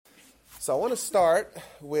So I want to start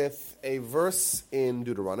with a verse in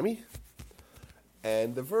Deuteronomy.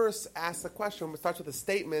 And the verse asks a question. It starts with a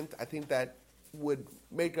statement, I think, that would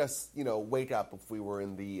make us, wake up if we were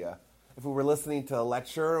if we were listening to a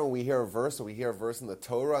lecture and we hear a verse, or we hear a verse in the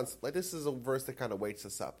Torah. And like, this is a verse that kind of wakes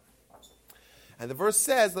us up. And the verse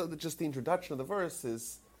says, just the introduction of the verse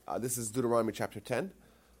is, this is Deuteronomy chapter 10.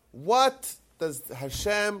 What does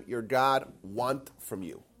Hashem, your God, want from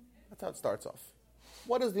you? That's how it starts off.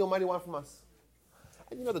 What does the Almighty want from us?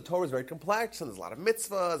 And the Torah is very complex, and there's a lot of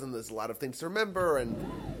mitzvahs, and there's a lot of things to remember, and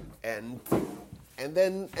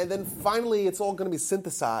then finally it's all going to be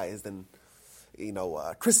synthesized and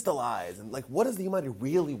crystallized, and what does the Almighty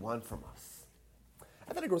really want from us?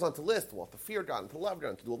 And then it goes on to list, to fear God, and to love God,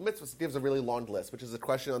 and to do all the mitzvahs. It gives a really long list, which is a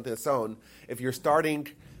question unto its own. If you're starting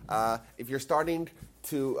to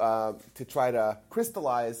try to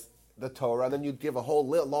crystallize the Torah, and then you give a whole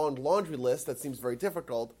long laundry list that seems very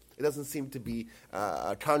difficult, it doesn't seem to be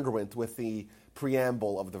congruent with the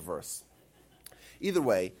preamble of the verse. Either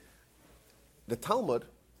way, the Talmud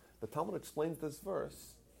explains this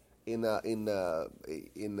verse in a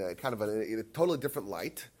totally different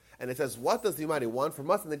light, and it says, "What does the Almighty want from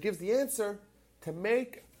us?" And it gives the answer to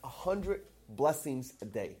make 100 blessings a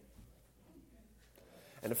day.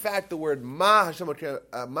 And in fact, the word Ma Hashem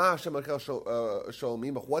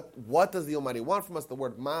Sholmi, what does the Almighty want from us? The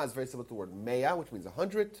word Ma is very similar to the word Mea, which means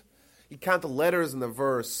 100. You count the letters in the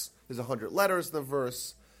verse. There's 100 letters in the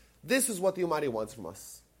verse. This is what the Almighty wants from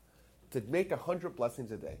us, to make 100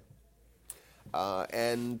 blessings a day.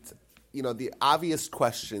 The obvious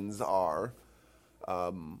questions are,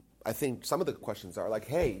 I think some of the questions are like,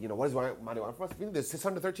 hey, what does the Almighty want from us? There's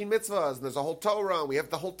 613 mitzvahs, and there's a whole Torah, and we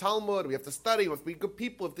have the whole Talmud, we have to study, we have to be good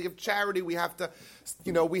people, we have to give charity, we have to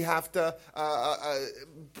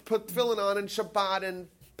put tefillin on, and Shabbat, and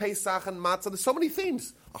Pesach, and Matzah. There's so many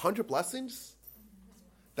things. 100 blessings?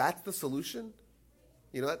 That's the solution?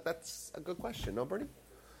 That's a good question, no, Bernie?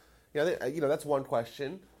 That's one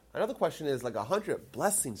question. Another question is 100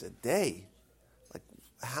 blessings a day.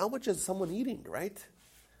 How much is someone eating, right?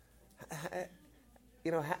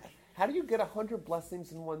 How do you get 100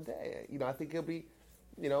 blessings in one day? I think it'll be,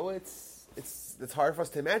 it's hard for us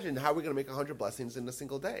to imagine how we're going to make 100 blessings in a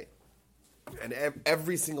single day. And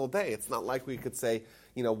every single day. It's not like we could say,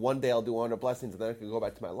 one day I'll do 100 blessings and then I can go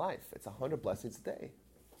back to my life. It's 100 blessings a day.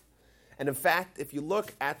 And in fact, if you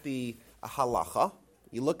look at the halacha,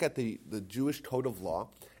 you look at the Jewish code of law,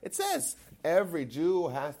 it says every Jew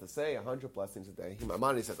has to say 100 blessings a day.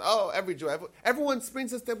 Maimonides says, every Jew, everyone brings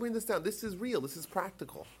this down. This is real. This is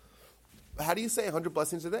practical. How do you say 100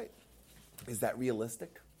 blessings a day? Is that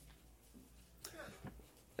realistic? Sure.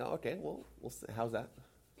 Okay, well, we'll see. How's that?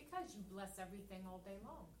 Because you bless everything all day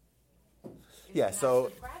long. It's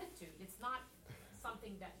gratitude. It's not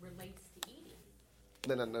something that relates to eating.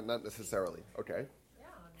 No, not necessarily. Okay. Yeah,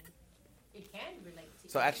 it can relate to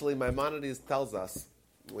So eating. actually, Maimonides tells us,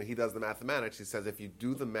 when he does the mathematics, he says if you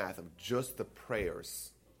do the math of just the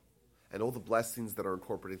prayers and all the blessings that are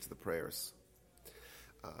incorporated into the prayers,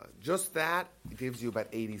 just that gives you about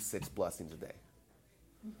 86 blessings a day.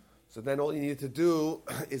 So then all you need to do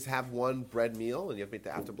is have one bread meal, and you have to make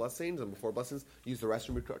the after blessings and before blessings. Use the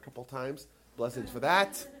restroom a couple times. Blessings for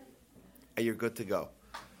that, and you're good to go.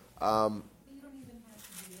 You don't even have to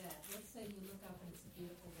do that. Let's say you look up and it's a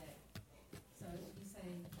beautiful day. So you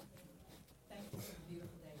say, thank you for the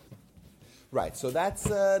beautiful day. Right, so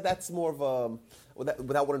that's more of a...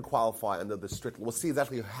 that wouldn't qualify under the strict... We'll see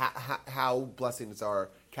exactly how blessings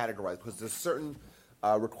are categorized, because there's certain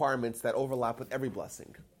requirements that overlap with every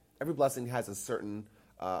blessing. Every blessing has a certain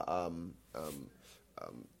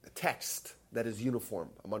text that is uniform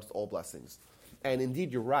amongst all blessings. And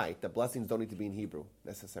indeed, you're right, that blessings don't need to be in Hebrew,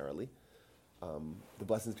 necessarily. The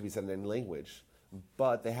blessings can be said in any language,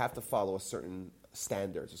 but they have to follow a certain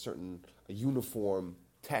standards, a uniform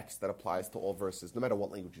text that applies to all verses, no matter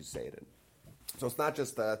what language you say it in. So it's not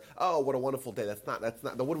just what a wonderful day.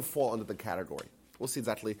 That wouldn't fall under the category. We'll see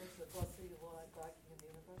exactly.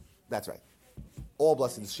 That's right. All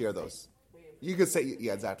blessings share those. You could say,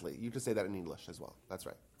 yeah, exactly. You could say that in English as well. That's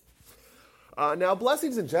right. Now,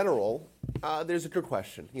 blessings in general, there's a good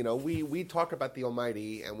question. We talk about the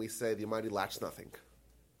Almighty, and we say the Almighty lacks nothing.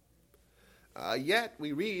 Yet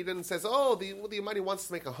we read and it says, the Almighty wants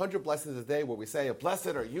to make 100 blessings a day, where we say, "Blessed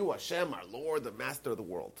are you, Hashem, our Lord, the Master of the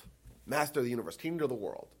world, Master of the universe, King of the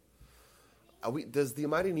world." Does the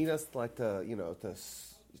Almighty need us to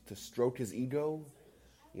stroke His ego?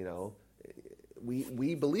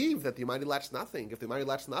 We believe that the Almighty lacks nothing. If the Almighty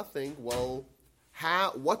lacks nothing, well,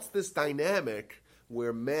 what's this dynamic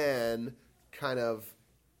where man kind of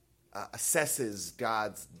assesses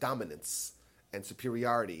God's dominance and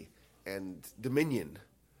superiority and dominion.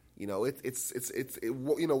 What's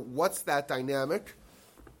that dynamic?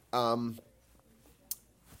 I'm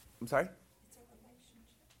sorry? It's a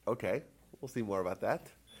relationship. Okay, we'll see more about that.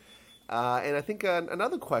 And I think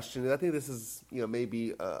another question, and I think this is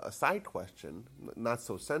maybe a side question, not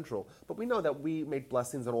so central, but we know that we make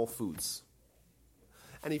blessings on all foods.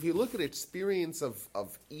 And if you look at the experience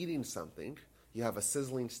of eating something, you have a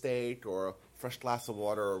sizzling steak or a fresh glass of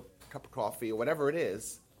water or a cup of coffee or whatever it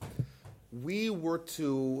is, if we were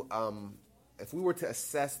to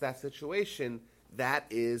assess that situation, that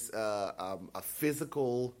is a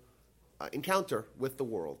physical encounter with the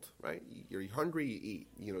world, right? You're hungry, you eat.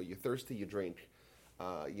 You're thirsty, you drink.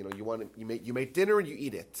 You make dinner and you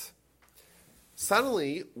eat it.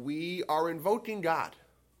 Suddenly, we are invoking God,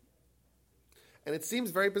 and it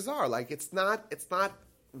seems very bizarre. Like it's not.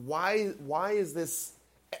 Why is this?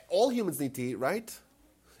 All humans need to eat, right?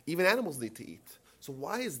 Even animals need to eat. So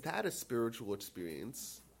why is that a spiritual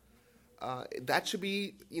experience? That should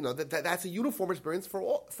be, that's a uniform experience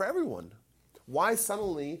for everyone. Why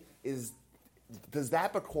suddenly does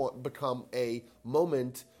that become a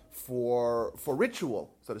moment for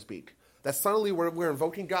ritual, so to speak? That suddenly we're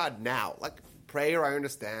invoking God now. Like prayer, I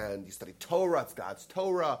understand. You study Torah, it's God's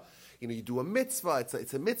Torah. You do a mitzvah,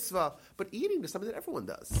 it's a mitzvah. But eating is something that everyone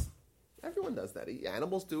does. Everyone does that.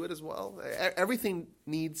 Animals do it as well. Everything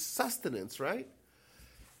needs sustenance, right?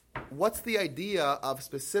 What's the idea of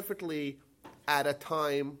specifically at a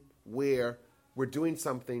time where we're doing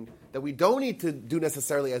something that we don't need to do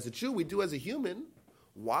necessarily as a Jew, we do as a human?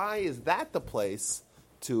 Why is that the place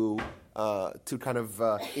to kind of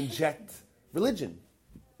inject religion?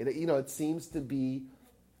 It seems to be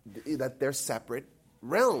that they're separate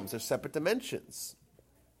realms, they're separate dimensions.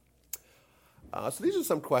 So these are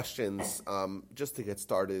some questions just to get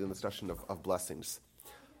started in the discussion of blessings.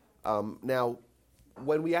 Now,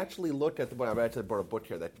 when we actually look at the book, I actually brought a book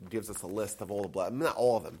here that gives us a list of all the blessings. Not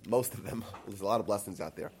all of them, most of them. There's a lot of blessings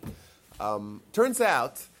out there. Turns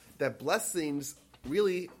out that blessings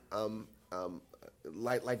really,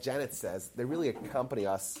 like Janet says, they really accompany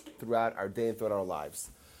us throughout our day and throughout our lives.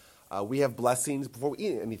 We have blessings before we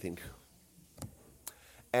eat anything.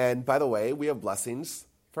 And by the way, we have blessings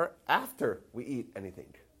for after we eat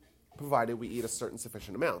anything, provided we eat a certain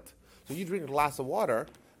sufficient amount. So you drink a glass of water,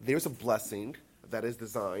 there's a blessing that is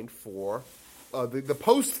designed for the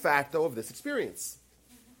post facto of this experience.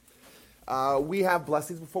 We have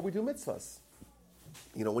blessings before we do mitzvahs.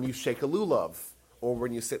 When you shake a lulav, or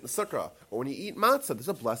when you sit in the sukkah, or when you eat matzah, there's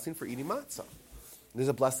a blessing for eating matzah. There's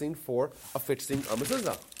a blessing for affixing a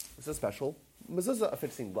mezuzah. It's a special mezuzah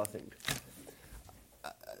affixing blessing.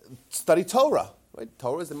 Study Torah. Right?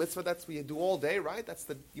 Torah is the mitzvah that we do all day, right? That's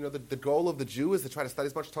the goal of the Jew is to try to study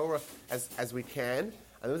as much Torah as we can.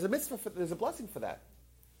 And there's a mitzvah, there's a blessing for that.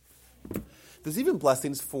 There's even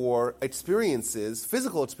blessings for experiences,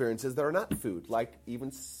 physical experiences that are not food, like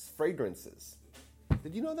even fragrances.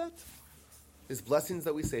 Did you know that? There's blessings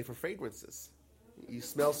that we say for fragrances. You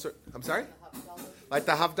smell I'm sorry? Like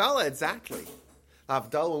the Havdalah, exactly.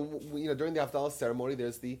 Havdalah, during the Havdalah ceremony,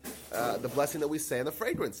 there's the blessing that we say on the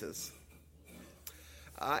fragrances.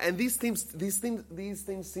 And these things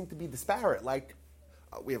seem to be disparate. Like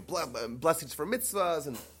we have blessings for mitzvahs,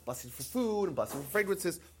 and blessings for food, and blessings for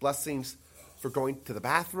fragrances, blessings for going to the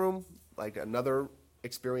bathroom, like another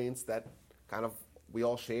experience that kind of we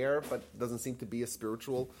all share, but doesn't seem to be a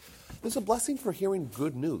spiritual. There's a blessing for hearing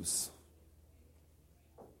good news,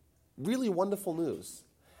 really wonderful news,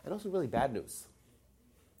 and also really bad news.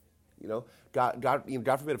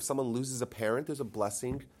 God forbid if someone loses a parent, there's a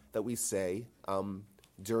blessing that we say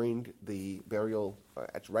during the burial,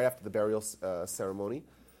 right after the burial ceremony.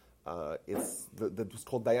 It's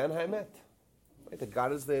called Dayan HaEmet. Right? That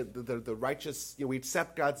God is the righteous. We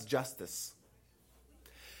accept God's justice.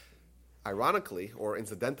 Ironically, or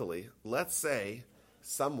incidentally, let's say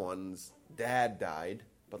someone's dad died,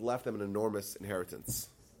 but left them an enormous inheritance.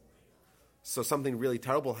 So something really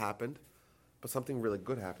terrible happened, but something really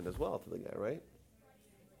good happened as well to the guy, right?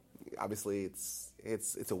 Obviously,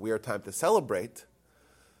 it's a weird time to celebrate,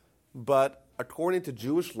 but according to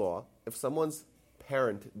Jewish law, if someone's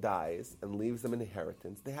parent dies and leaves them an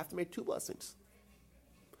inheritance, they have to make two blessings.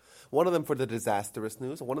 One of them for the disastrous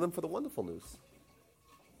news, and one of them for the wonderful news.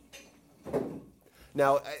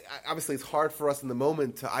 Now, obviously, it's hard for us in the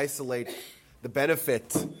moment to isolate the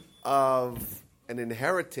benefit of an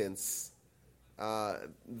inheritance,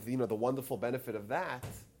 the wonderful benefit of that.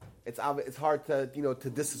 It's hard to to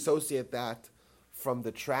disassociate that from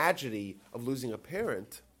the tragedy of losing a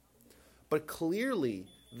parent. But clearly,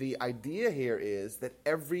 the idea here is that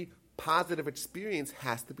every positive experience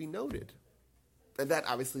has to be noted. And that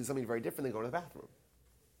obviously is something very different than going to the bathroom.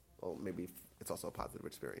 Well, maybe it's also a positive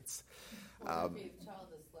experience. Maybe a child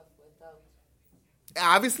is left without.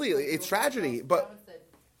 Obviously, it's tragedy, but Parents that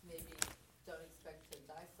maybe don't expect to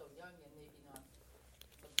die so young and maybe not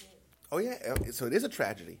so big. oh yeah, so it is a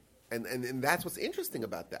tragedy, and that's what's interesting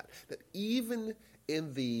about that. That even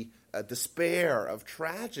in the despair of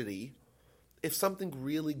tragedy, if something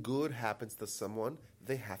really good happens to someone,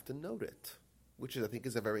 they have to note it, which I think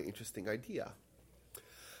is a very interesting idea.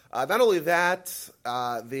 Not only that,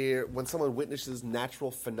 when someone witnesses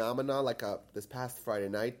natural phenomena, like this past Friday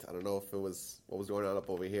night, I don't know if it was what was going on up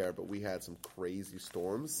over here, but we had some crazy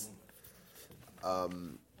storms.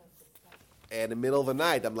 And in the middle of the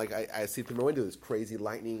night, I'm like, I see through my window this crazy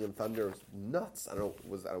lightning and thunder. It's nuts. I don't know,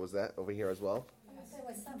 was that over here as well? There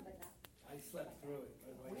was some, but not. I slept through it.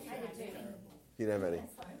 I did too. You didn't have any?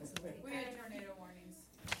 We had tornado warnings.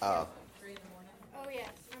 3 in the morning. Oh yes,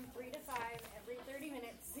 from 3 to 5, every 30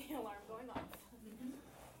 minutes, the alarm going off.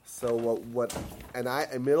 So in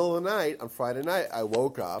the middle of the night, on Friday night, I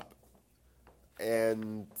woke up,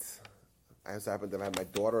 and I just happened to have my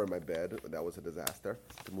daughter in my bed. That was a disaster,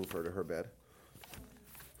 to move her to her bed.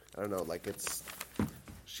 I don't know,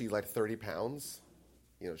 she's like 30 pounds.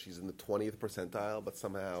 You know, she's in the 20th percentile, but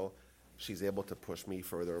somehow she's able to push me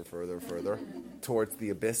further and further and further towards the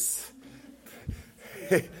abyss.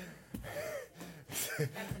 That's a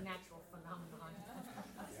natural phenomenon.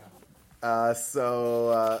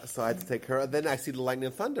 So I had to take her. Then I see the lightning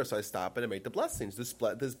and thunder, so I stop and I make the blessings. There's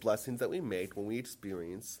blessings that we make when we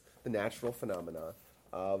experience the natural phenomena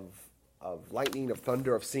of lightning, of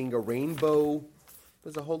thunder, of seeing a rainbow.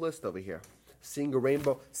 There's a whole list over here. Seeing a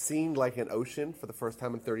rainbow, seeing like an ocean for the first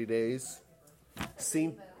time in 30 days.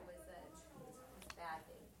 Seeing.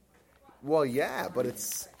 Well, yeah, but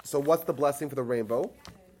it's... So what's the blessing for the rainbow?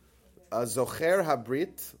 Zocher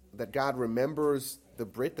habrit, that God remembers the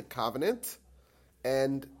Brit, the covenant,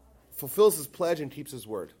 and fulfills his pledge and keeps his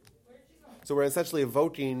word. So we're essentially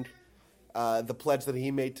evoking the pledge that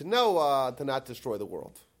he made to Noah to not destroy the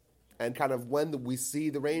world. And kind of when we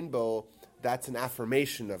see the rainbow, that's an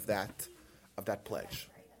affirmation of that pledge.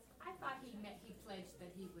 I thought he pledged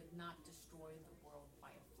that he would not destroy the world by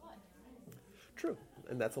a flood. True,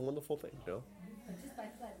 and that's a wonderful thing, you know? But just by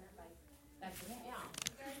flood, not by. That's the way I.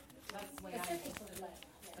 Specifically flood.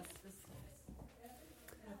 That's this.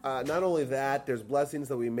 Not only that, there's blessings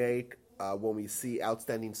that we make when we see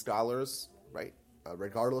outstanding scholars, right?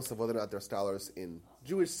 Regardless of whether or not they're scholars in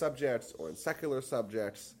Jewish subjects or in secular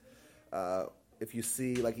subjects. If you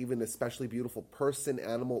see, like, even an especially beautiful person,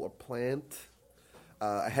 animal, or plant,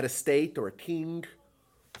 a head of state or a king,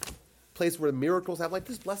 place where miracles have, like,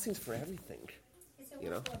 there's blessings for everything. Is there You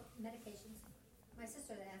know? one for medications? My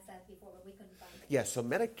sister asked that before, but we couldn't find it. Yeah, so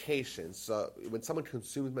medications, when someone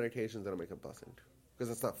consumes medications, they don't make a blessing, because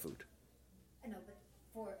it's not food. I know, but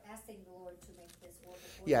for asking the Lord to make this world.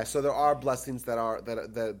 Yeah, so there are blessings that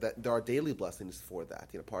there are daily blessings for that.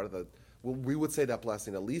 You know, part of the we would say that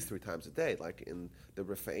blessing at least 3 times a day. Like in the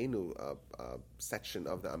Rifeinu section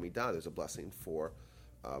of the Amidah, there's a blessing for.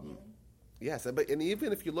 Yes, and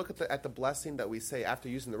even if you look at the blessing that we say after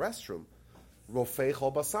using the restroom, Rofei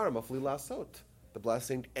chol basar mafli lasot. The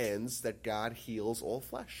blessing ends that God heals all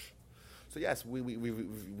flesh. So yes,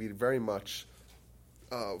 we very much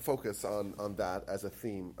focus on that as a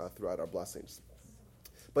theme throughout our blessings.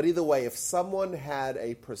 But either way, if someone had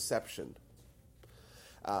a perception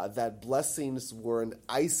that blessings were an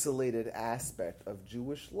isolated aspect of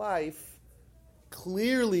Jewish life,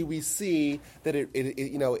 clearly we see that it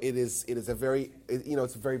is a very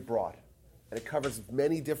it's very broad, and it covers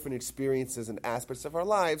many different experiences and aspects of our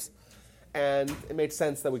lives, and it made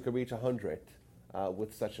sense that we could reach 100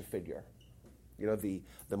 with such a figure. You know,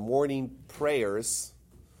 the morning prayers,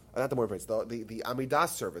 not the morning prayers, the Amidah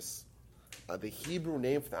service. The Hebrew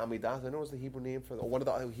name for the Amidah, I know what was the Hebrew name for one of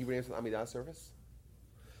the Hebrew names for the Amidah service?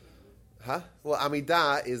 Huh? Well,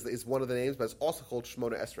 Amidah is one of the names, but it's also called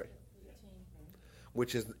Shmona Esrei,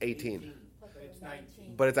 which is 18. It's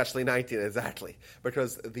 19. But it's actually 19, exactly.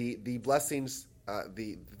 Because the blessings,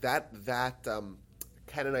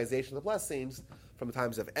 canonization of the blessings from the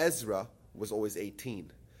times of Ezra was always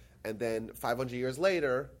 18. And then 500 years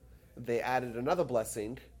later, they added another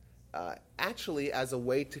blessing, actually as a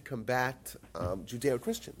way to combat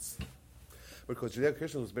Judeo-Christians. Because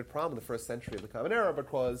Judeo-Christians was a big problem in the first century of the Common Era,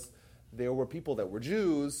 because there were people that were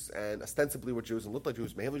Jews, and ostensibly were Jews, and looked like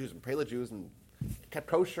Jews, Meheva Jews, and Prela Jews, and kept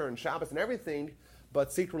kosher and Shabbos and everything,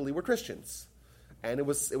 but secretly were Christians. And it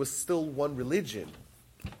was still one religion.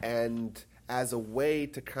 And as a way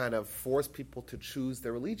to kind of force people to choose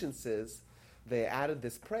their allegiances, they added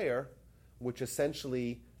this prayer, which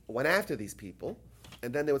essentially went after these people,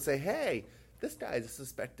 and then they would say, hey, this guy is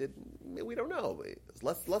suspected, we don't know.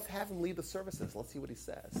 Let's have him lead the services. Let's see what he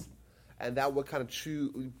says. And that would kind of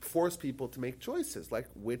force people to make choices, like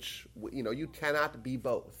you cannot be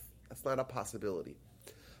both. That's not a possibility.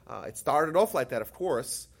 It started off like that, of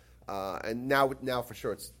course, and now for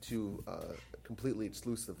sure it's two completely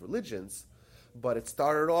exclusive religions, but it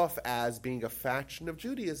started off as being a faction of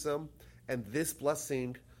Judaism, and this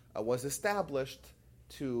blessing was established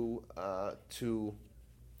to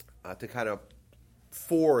kind of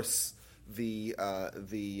force the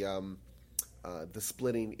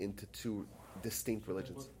splitting into two distinct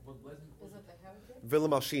religions. What blessing? Is it the heritage?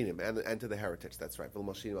 Vilam al-Shinim, and to the heritage. That's right. Vilam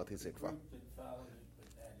al-Shinim al-Tizikva.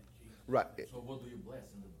 Right. So what do you bless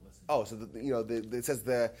in the blessing? Oh, so it says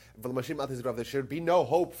the Vilam al-Shinim al-Tizikva. There should be no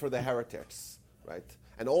hope for the heretics, right?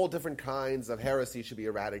 And all different kinds of heresy should be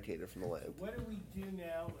eradicated from the land. What do we do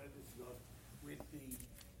now with the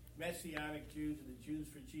Messianic Jews and the Jews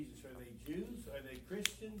for Jesus? Are they Jews? Are they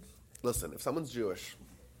Christians? Listen, if someone's Jewish,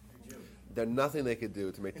 They're Jewish. there's nothing they could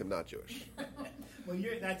do to make them not Jewish. Well,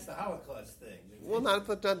 that's the Holocaust thing. Well, not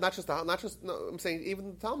just. No, I'm saying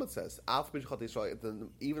even the Talmud says,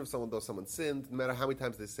 even if someone sinned, no matter how many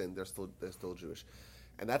times they sinned, they're still Jewish,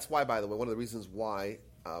 and that's why, by the way, one of the reasons why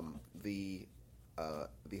the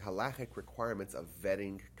halachic requirements of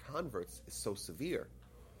vetting converts is so severe,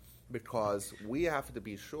 because we have to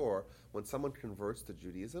be sure when someone converts to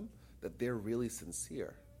Judaism that they're really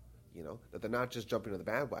sincere, that they're not just jumping on the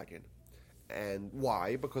bandwagon. And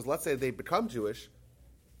why? Because let's say they become Jewish,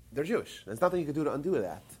 they're Jewish. There's nothing you can do to undo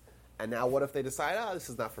that. And now what if they decide, this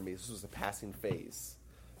is not for me, this was a passing phase?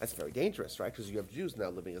 That's very dangerous, right? Because you have Jews now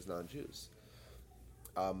living as non-Jews.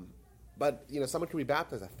 But, someone can be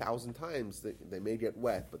baptized 1,000 times. They may get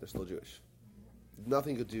wet, but they're still Jewish.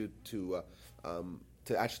 Nothing you could do to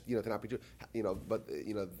actually, to not be Jewish. But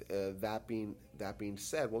that being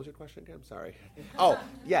said, what was your question again? I'm sorry. Oh,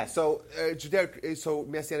 yeah. So so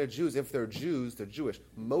Messianic Jews, if they're Jews, they're Jewish.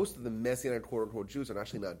 Most of the Messianic quote unquote Jews are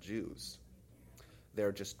actually not Jews.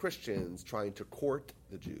 They're just Christians trying to court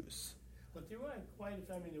the Jews. But there were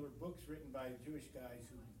there were books written by Jewish guys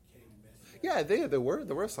who became Yeah, Messianic.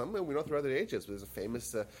 there were some, and we know throughout the ages. There's a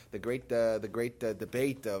famous the great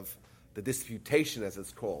debate of the disputation, as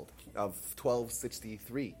it's called, of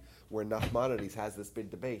 1263, where Nachmanides has this big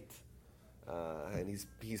debate, and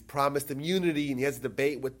he's promised immunity, and he has a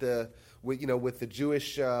debate with the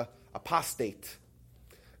Jewish apostate,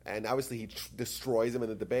 and obviously he destroys him in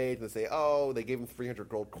the debate. And they say, they gave him 300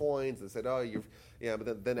 gold coins. And they said,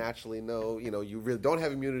 but then actually no, you really don't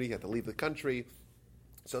have immunity. You have to leave the country.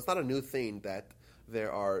 So it's not a new thing that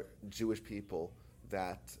there are Jewish people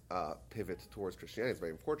that pivot towards Christianity. It's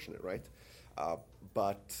very unfortunate, right?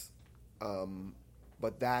 But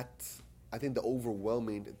that, I think the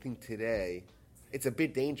overwhelming thing today, it's a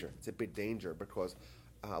big danger. It's a big danger because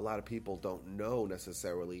a lot of people don't know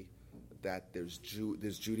necessarily that there's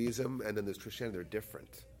Judaism and then there's Christianity. They're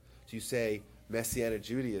different. So you say Messianic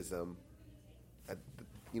Judaism,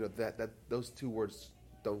 that those two words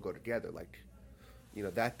don't go together. Like,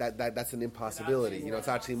 that's an impossibility. It's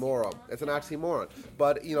oxymoron. It's an oxymoron.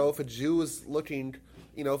 But, if a Jew is looking,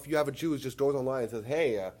 if you have a Jew who just goes online and says,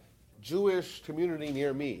 hey, Jewish community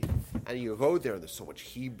near me, and you go there and there's so much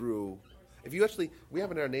Hebrew. If you we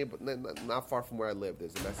have in our neighborhood, not far from where I live,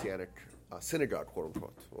 there's a Messianic synagogue, quote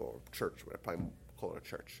unquote, or church, what I probably call it a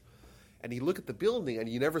church. And you look at the building and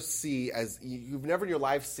you never see, you've never in your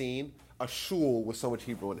life seen a shul with so much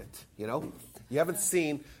Hebrew in it, You haven't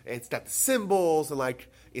seen, it's got the symbols and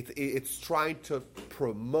it's trying to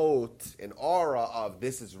promote an aura of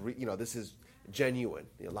this is genuine,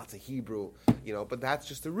 lots of Hebrew, but that's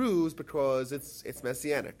just a ruse because it's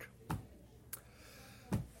Messianic.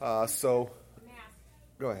 So,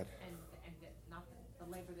 go ahead. And not to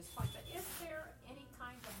belabor this point, but is there any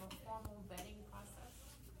kind of a formal vetting process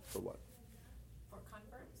For what? for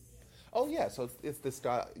converts? Oh yeah, so it's this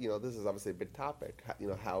guy. This is obviously a big topic.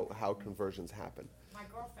 How conversions happen. My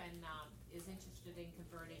girlfriend is interested in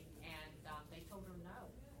converting, and they told her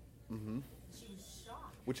no. Mm-hmm. She was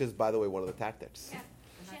shocked. Which is, by the way, one of the tactics. Yeah,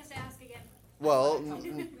 she has to ask again. Well,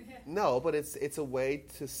 no, but it's a way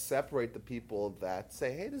to separate the people that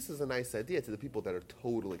say, "Hey, this is a nice idea," to the people that are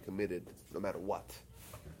totally committed, no matter what.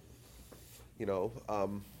 I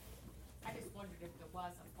just wondered if there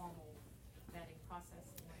was a formal vetting process.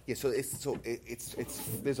 Yeah, so it's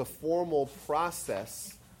there's a formal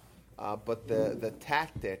process, but the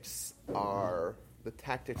tactics are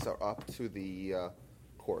up to the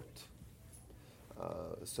court.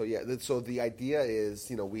 So the idea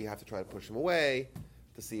is, we have to try to push them away.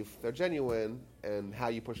 to see if they're genuine, and how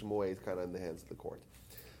you push them away is kind of in the hands of the court.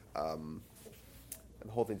 And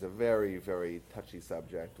the whole thing's a very, very touchy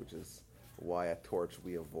subject, which is why at Torch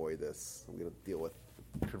we avoid this. We don't deal with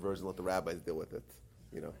conversion, let the rabbis deal with it.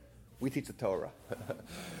 You know, we teach the Torah. In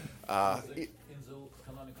the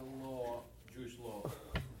canonical law, Jewish law,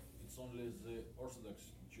 it's only the Orthodox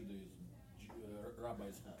Judaism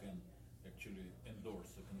rabbis who can actually endorse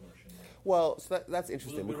the conversion. Well, so that's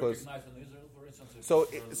interesting because In Israel, for instance,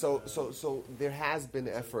 so there has been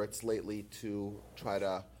efforts lately to try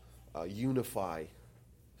to unify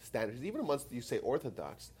standards, even amongst, you say,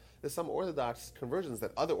 Orthodox. There's some Orthodox conversions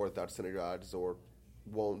that other Orthodox synagogues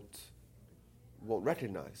won't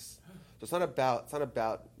recognize. So it's not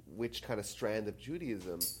about which kind of strand of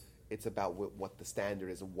Judaism. It's about what the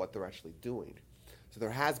standard is and what they're actually doing. So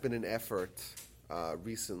there has been an effort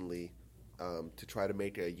recently to try to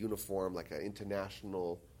make a uniform, like an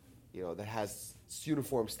international, that has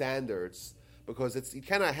uniform standards, because you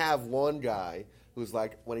cannot have one guy who's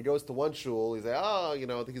like, when he goes to one shul, he's like, I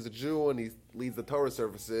think he's a Jew and he leads the Torah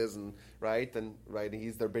services and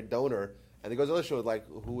he's their big donor, and he goes to other shul like,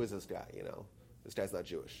 who is this guy? This guy's not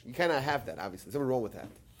Jewish. You cannot have that. Obviously, there's something wrong with that.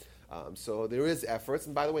 So there is efforts,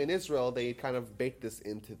 and by the way, in Israel they kind of baked this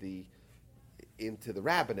into the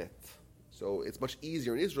rabbinate. So it's much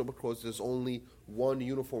easier in Israel because there's only one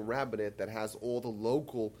uniform rabbinate that has all the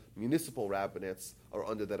local municipal rabbinates are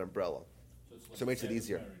under that umbrella. So it makes it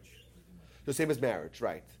easier. The same as marriage,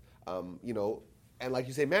 right? And like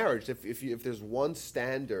you say, marriage. If there's one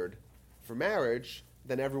standard for marriage,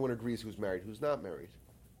 then everyone agrees who's married, who's not married,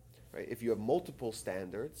 right? If you have multiple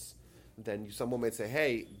standards, then someone might say,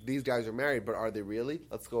 "Hey, these guys are married, but are they really?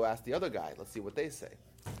 Let's go ask the other guy. Let's see what they say."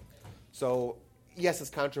 So yes, it's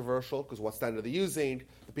controversial because what standard they're using.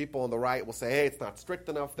 The people on the right will say, "Hey, it's not strict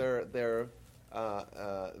enough. Their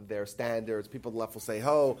standards." People on the left will say,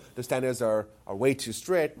 "Oh, the standards are way too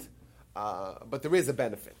strict." But there is a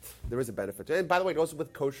benefit. There is a benefit, and by the way, it goes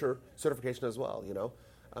with kosher certification as well.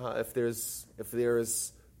 If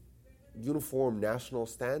there's uniform national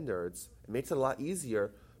standards, it makes it a lot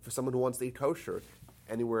easier for someone who wants to eat kosher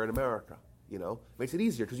anywhere in America. It makes it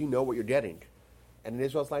easier because you know what you're getting. And in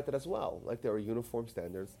Israel, it's like that as well. Like there are uniform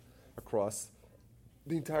standards across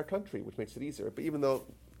the entire country, which makes it easier. But even though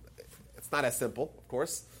it's not as simple, of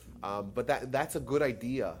course, but that's a good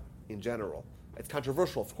idea in general. It's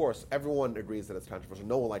controversial, of course. Everyone agrees that it's controversial.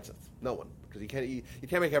 No one likes it. No one, because you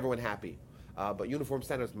can't make everyone happy. But uniform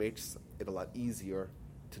standards makes it a lot easier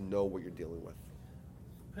to know what you're dealing with.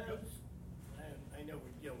 I know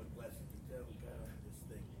we're dealing with blessings until we got on this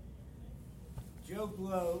thing. Joe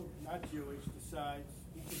Blow, not Jewish, decides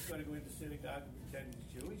he's just going to go into synagogue and pretend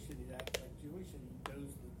he's Jewish, and he acts like Jewish, and he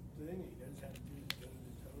knows the thing, and he knows how to do the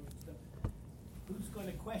Torah and stuff. Who's going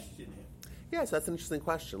to question him? Yeah, so that's an interesting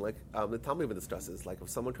question. Like the Talmud even discusses, like if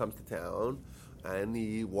someone comes to town and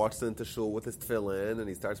he walks into shul with his tefillin and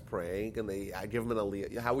he starts praying, and I give him an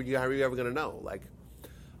aliyah, how are you ever going to know? Like,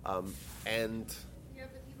 and You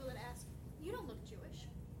have the people that ask, "You don't look Jewish."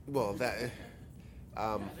 well, that.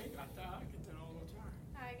 I get that all the time.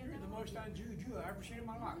 I get You're that the all most Jew I've ever seen in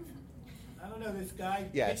my life. I don't know, this guy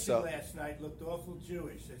pitching last night looked awful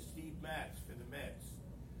Jewish, as Steve Matz for the Mets.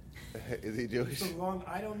 Is he Jewish? He's from Long,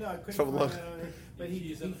 I don't know, I couldn't From find Long- out on it. But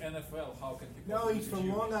he's an NFL. How can he? No, he's from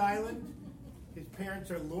Jewish? Long Island. His parents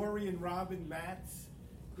are Lori and Robin Matz.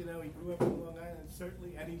 He grew up in Long Island,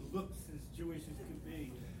 certainly, and he looks as Jewish as could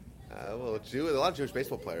be. A lot of Jewish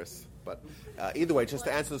baseball players. But either way, just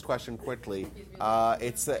to answer this question quickly,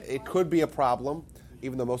 it could be a problem,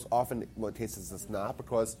 even though most often in cases it's not,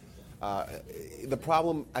 because the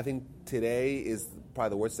problem I think today is probably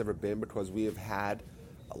the worst it's ever been, because we have had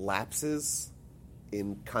lapses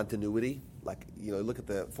in continuity. Like look at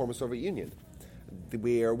the former Soviet Union,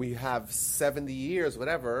 where we have 70 years,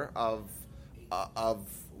 whatever, of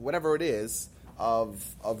whatever it is,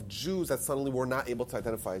 of Jews that suddenly were not able to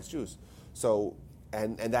identify as Jews. So,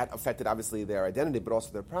 and that affected obviously their identity, but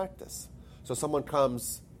also their practice. So someone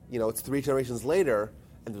comes, it's 3 generations later,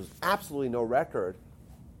 and there's absolutely no record,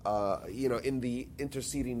 in the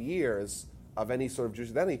interceding years of any sort of Jewish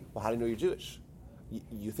identity. Well, how do you know you're Jewish?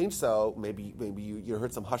 You think so? Maybe you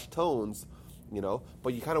heard some hushed tones,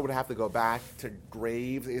 but you kind of would have to go back to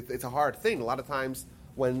graves. It's a hard thing. A lot of times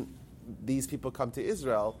when these people come to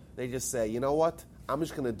Israel, they just say, you know what? I'm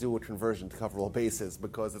just going to do a conversion to cover all bases,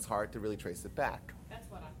 because it's hard to really trace it back. That's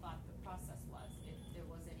what I thought the process was. If there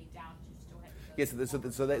was any doubt, you still had to go. Yes,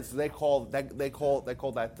 so they call that. In the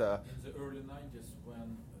early 90s,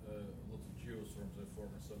 when lots of Jews from the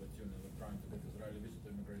former Soviet Union were trying to get Israeli visa to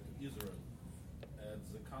immigrate to Israel, at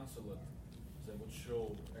the consulate, they would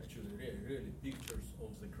show actually really pictures of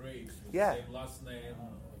the graves with Yeah. the same last name.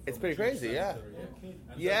 It's from pretty the Jewish crazy, yeah. cemetery,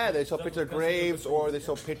 And Yeah, that- they show that pictures of was graves, considered or they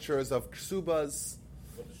show pictures of ksubas,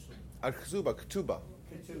 what is it? ketubah,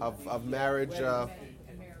 of marriage, A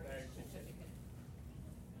marriage certificate.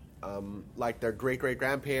 like their great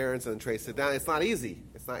grandparents, and trace it down. It's not easy.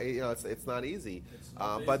 It's not, it's not easy. It's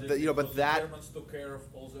not But easy but because that. the Germans took care of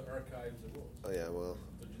all the archives of all Oh yeah, well.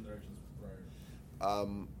 the generations prior.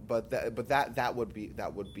 But that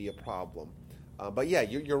would be a problem. But yeah,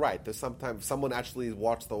 you're right. There's sometimes someone actually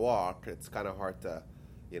walks the walk. It's kind of hard to,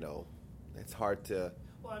 it's hard to.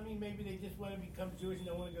 Well, I mean, maybe they just want to become Jewish and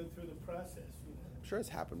don't want to go through the process. I'm sure it's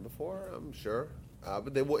happened before. I'm sure,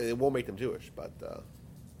 but it won't make them Jewish. But Well,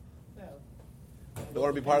 they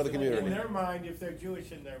want to be part of the in community. their mind, if they're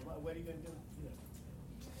Jewish in their mind, what are you going to do?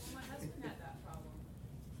 My husband had that problem.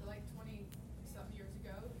 So like 20-something years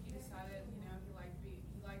ago, he decided,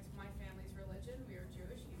 he liked my family's religion. We were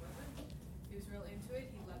Jewish. He wasn't. He was real into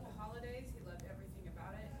it. He loved the holidays. He loved everything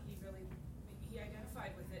about it. He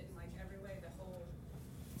identified with it in like every way. The whole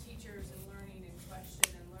teachers and learning and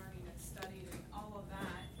question and learning and studied and all of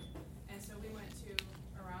that. And so we went to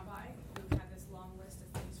a rabbi who had this long list of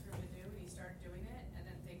things for him to do, and he started doing it. And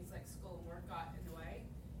then things like school and work got in the way.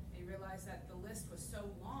 And he realized that the list was so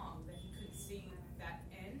long that he couldn't see that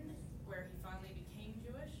end where he finally became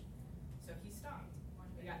Jewish. So he stopped.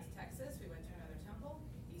 We got to Texas, we went to another temple,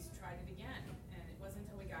 he's tried it again. And it wasn't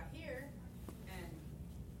until we got here, and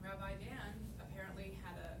Rabbi Dan apparently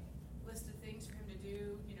had a list of things for him to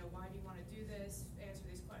do, why do you want to do this, answer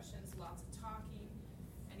these questions, lots of talking.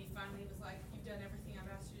 And he finally was like, you've done everything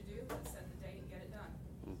I've asked you to do, let's set the date and get it done.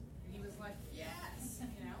 And he was like, yes,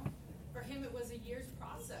 For him it was a year's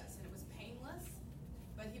process, and it was painless,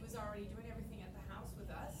 but he was already doing everything at the house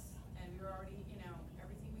with us, and we were already,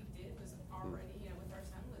 everything we did was already, with our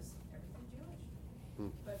son was everything Jewish.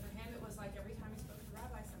 But for him it was like every time he spoke to the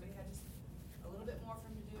rabbi, somebody had just a little bit more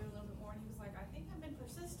for him to do, a little bit more, and he was like, I think I've been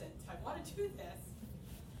persistent, I want to do this.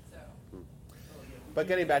 So. But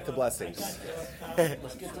getting back to blessings.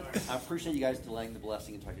 Let's get to, I appreciate you guys delaying the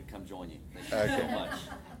blessing until I could come join you. Thank you so much.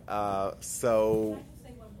 So, Can I just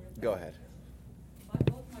say one more thing? go ahead.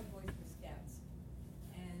 Both my boys were scouts,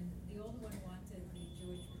 and the older one wanted the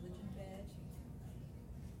Jewish religion badge,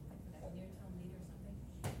 like a near-town leader or something.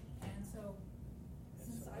 And so,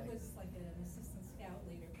 since I was like an assistant scout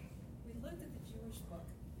leader, we looked at the Jewish book,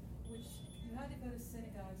 which you had to go to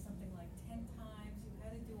synagogue something like 10 times, you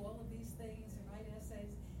had to do all of these things and write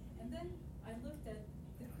essays. And then I looked at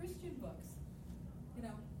the Christian books,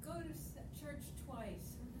 go to church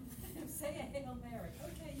twice, say a Hail Mary.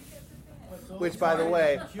 Okay, you get the badge. Which,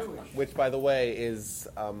 by the way, is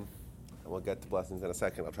we'll get to blessings in a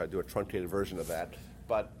second. I'll try to do a truncated version of that.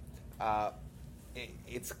 But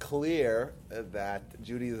it's clear that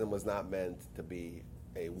Judaism was not meant to be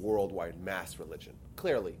a worldwide mass religion.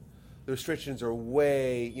 Clearly, the restrictions are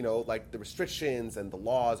way, like the restrictions and the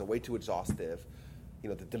laws are way too exhaustive.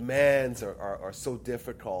 The demands are so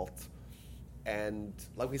difficult. And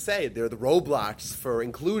like we say, they're the roadblocks for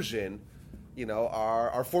inclusion,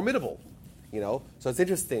 are formidable. So it's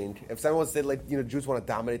interesting. If someone said Jews want to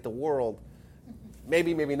dominate the world,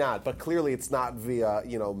 maybe not, but clearly it's not via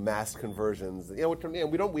mass conversions.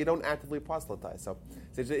 We don't actively proselytize. So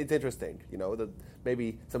it's interesting. That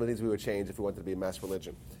maybe some of the things we would change if we wanted to be a mass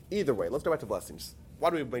religion. Either way, let's go back to blessings.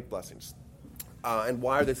 Why do we make blessings? And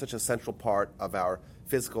why are they such a central part of our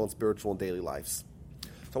physical and spiritual and daily lives?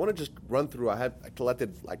 So I want to just run through. I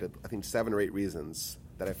collected I think 7 or 8 reasons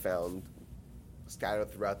that I found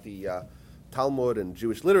scattered throughout the Talmud and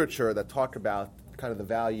Jewish literature that talk about kind of the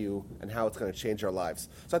value and how it's going to change our lives.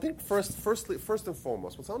 So I think first and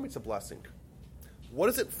foremost, when someone makes a blessing, what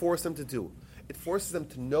does it force them to do? It forces them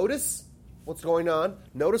to notice what's going on,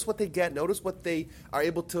 notice what they get, notice what they are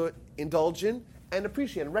able to indulge in, and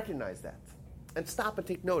appreciate and recognize that, and stop and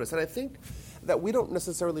take notice. And I think that we don't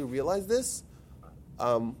necessarily realize this.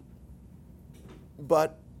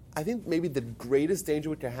 But I think maybe the greatest danger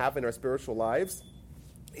we can have in our spiritual lives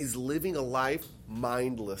is living a life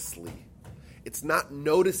mindlessly. It's not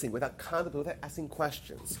noticing without contemplating, without asking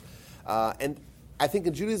questions. And I think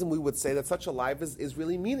in Judaism we would say that such a life is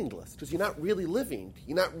really meaningless because you're not really living.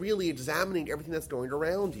 You're not really examining everything that's going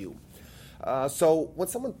around you. So when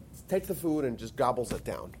someone takes the food and just gobbles it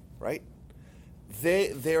down, right?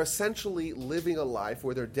 They're essentially living a life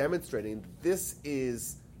where they're demonstrating this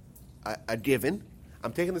is a given.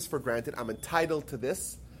 I'm taking this for granted. I'm entitled to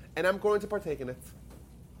this, and I'm going to partake in it.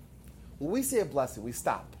 When we say a blessing, we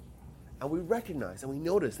stop, and we recognize and we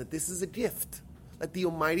notice that this is a gift, that the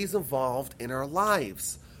Almighty is involved in our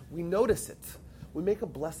lives. We notice it. We make a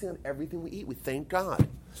blessing on everything we eat. We thank God.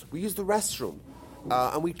 We use the restroom.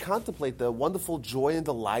 And we contemplate the wonderful joy and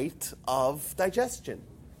delight of digestion.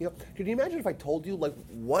 Can you imagine if I told you like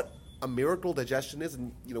what a miracle digestion is,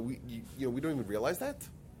 and we don't even realize that?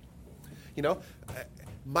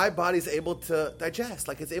 My body's able to digest,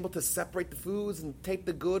 like it's able to separate the foods and take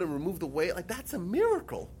the good and remove the weight. Like that's a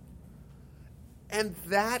miracle. And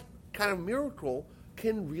that kind of miracle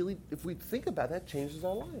can really, if we think about that, changes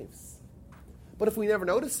our lives. But if we never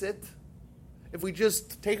notice it, if we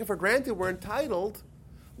just take it for granted, we're entitled,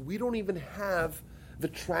 we don't even have the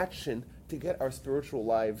traction to get our spiritual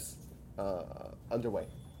lives underway.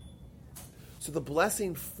 So the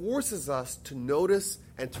blessing forces us to notice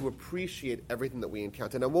and to appreciate everything that we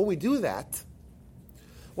encounter. Now, when we do that,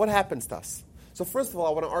 what happens to us? So first of all,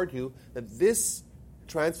 I want to argue that this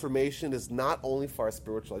transformation is not only for our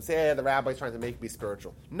spiritual life. Say, hey, the rabbi's trying to make me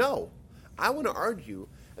spiritual. No. I want to argue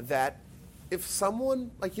that if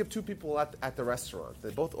someone, like you have two people at the restaurant,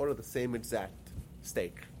 they both order the same exact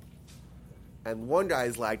steak. And one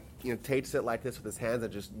guy's like, takes it like this with his hands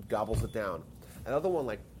and just gobbles it down. Another one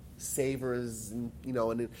like savors and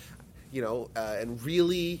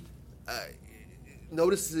really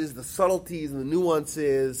notices the subtleties and the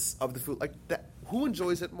nuances of the food. Like that, who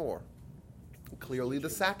enjoys it more? Clearly, the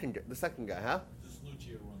second guy, huh? The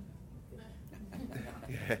snoochier one.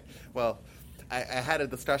 Yeah. Well, I had a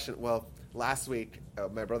discussion. Well, last week,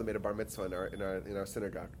 my brother made a bar mitzvah in our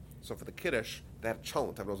synagogue. So for the kiddush, they had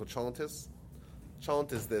cholent. Everyone knows what cholent is?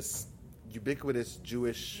 Cholent is this ubiquitous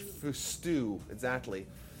Jewish stew, exactly.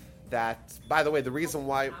 That, by the way, the reason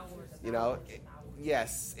why,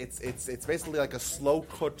 yes, it's basically like a slow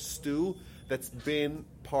cooked stew that's been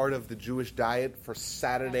part of the Jewish diet for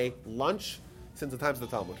Saturday lunch since the times of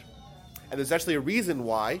the Talmud. And there's actually a reason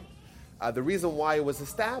why. The reason why it was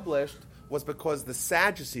established was because the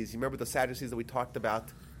Sadducees, you remember the Sadducees that we talked about,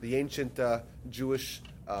 the ancient Jewish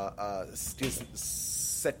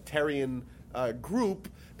sectarian group,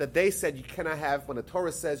 that they said you cannot have, when the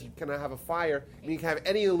Torah says you cannot have a fire, and you can have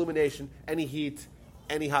any illumination, any heat,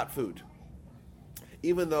 any hot food.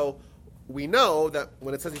 Even though we know that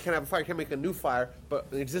when it says you can't have a fire, you can't make a new fire,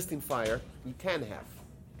 but an existing fire you can have.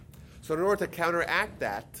 So in order to counteract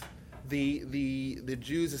that, the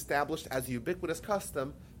Jews established as a ubiquitous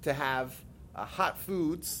custom to have hot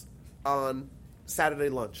foods on Saturday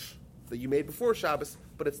lunch that you made before Shabbos,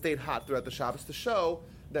 but it stayed hot throughout the Shabbos to show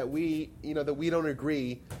that we don't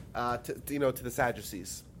agree to the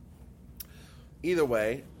Sadducees. Either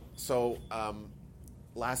way, so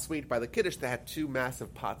last week by the Kiddush they had two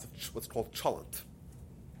massive pots of what's called cholent,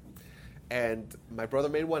 and my brother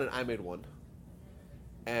made one and I made one,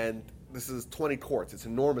 and this is 20 quarts. It's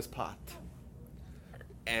an enormous pot,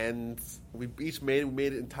 and we each made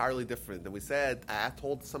it entirely different. And we said, I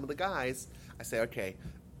told some of the guys, I say, okay,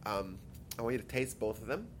 I want you to taste both of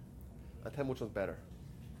them. I'll tell them which one's better.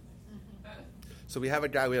 So we have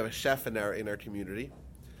a chef in our community,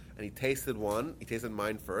 and he tasted one. He tasted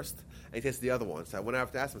mine first, and he tasted the other one. So I went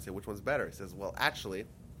out to ask him, and say, which one's better? He says, well, actually,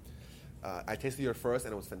 I tasted yours first,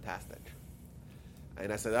 and it was fantastic.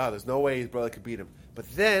 And I said, there's no way his brother could beat him. But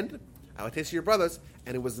then I tasted your brother's,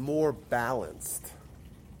 and it was more balanced.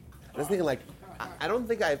 I was thinking, I don't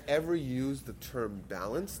think I've ever used the term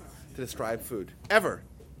balanced to describe food ever.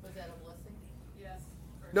 Was that a blessing? Yes.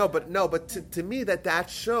 But to me that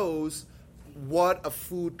shows what a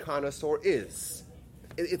food connoisseur is.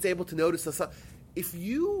 It's able to notice if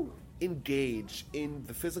you engage in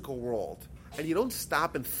the physical world and you don't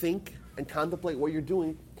stop and think and contemplate what you're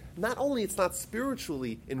doing, not only it's not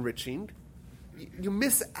spiritually enriching, you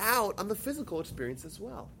miss out on the physical experience as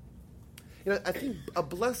well. I think a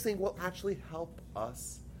blessing will actually help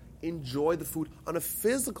us enjoy the food on a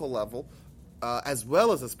physical level as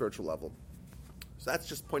well as a spiritual level. So that's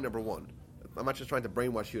just point number one. I'm not just trying to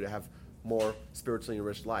brainwash you to have more spiritually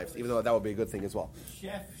enriched lives, even though that would be a good thing as well. The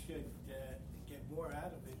chef should get more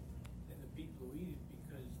out of it than the people who eat it,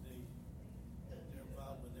 because they're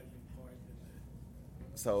involved with every part of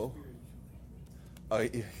it. So,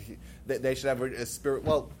 they should have a spirit.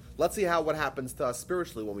 Well, let's see what happens to us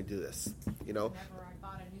spiritually when we do this. Whenever I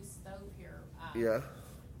bought a new stove here, Yeah.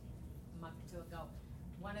 a month or two ago,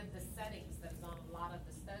 one of the settings that's on a lot of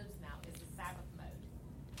the stoves now is the Sabbath mode.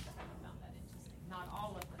 I found that interesting. Not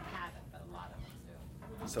all of them have it, but a lot of them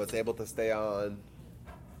do. So it's able to stay on.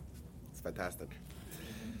 It's fantastic.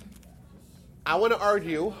 I want to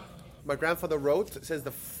argue, my grandfather wrote, it says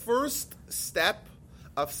the first step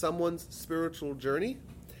of someone's spiritual journey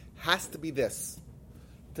has to be this: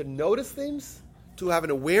 to notice things, to have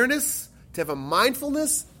an awareness, to have a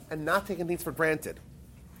mindfulness, and not taking things for granted.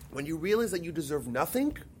 When you realize that you deserve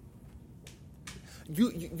nothing,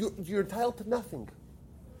 you're entitled to nothing.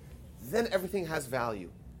 Then everything has value.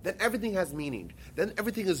 Then everything has meaning. Then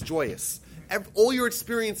everything is joyous. All your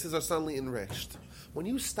experiences are suddenly enriched. When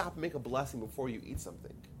you stop and make a blessing before you eat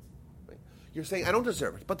something, right, you're saying, I don't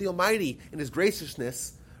deserve it, but the Almighty, in His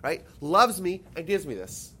graciousness, right, loves me and gives me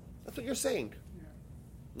this. That's what you're saying.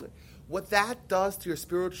 Yeah. What that does to your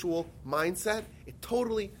spiritual mindset, it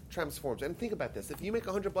totally transforms. And think about this. If you make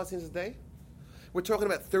 100 blessings a day, we're talking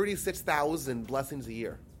about 36,000 blessings a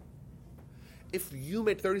year. If you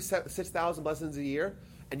made 36,000 blessings a year,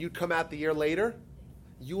 and you come out the year later,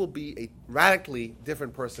 you will be a radically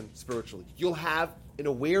different person spiritually. You'll have an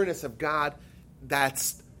awareness of God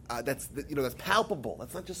that's palpable.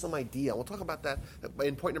 That's not just some idea. We'll talk about that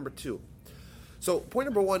in point number 2. So point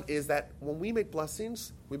number 1 is that when we make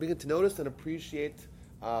blessings, we begin to notice and appreciate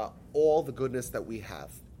all the goodness that we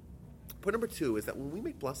have. Point number 2 is that when we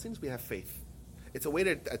make blessings, we have faith. It's a way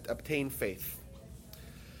to obtain faith.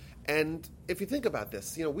 And if you think about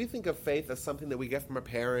this, we think of faith as something that we get from our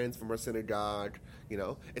parents, from our synagogue.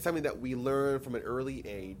 It's something that we learn from an early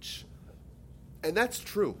age. And that's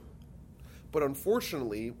true. But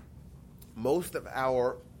unfortunately, most of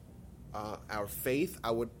our faith,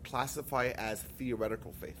 I would classify as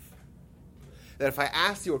theoretical faith. That if I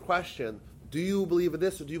ask you a question, do you believe in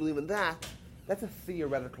this or do you believe in that? That's a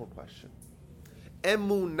theoretical question.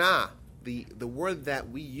 Emunah, the word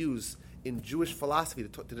that we use in Jewish philosophy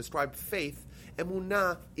to describe faith,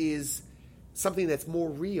 emunah is something that's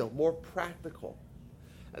more real, more practical.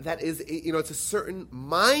 That is, it's a certain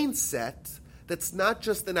mindset that's not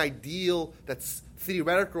just an ideal that's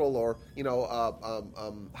theoretical or,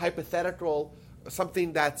 hypothetical,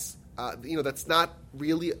 something that's, that's not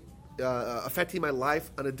really affecting my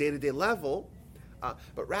life on a day-to-day level,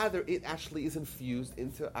 but rather it actually is infused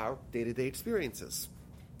into our day-to-day experiences.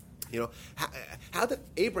 How did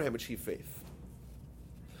Abraham achieve faith?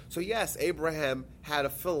 So yes, Abraham had a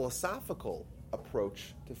philosophical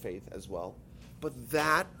approach to faith as well, but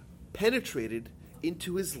that penetrated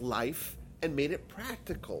into his life and made it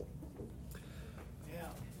practical. Yeah.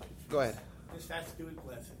 Go ahead. This has to do with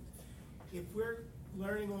blessings. If we're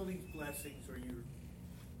learning all these blessings, or you're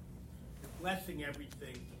blessing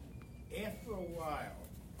everything, after a while,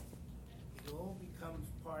 it all becomes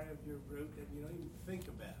part of your root that you don't even think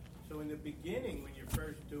about. So in the beginning, when you're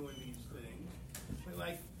first doing these things, but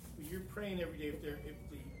like you're praying every day, if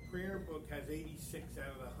the prayer book has 86 out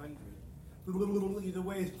of 100, either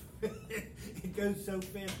way, it goes so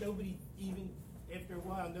fast. Nobody even, after a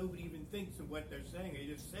while, nobody even thinks of what they're saying. They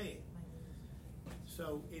just say it.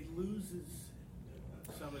 So it loses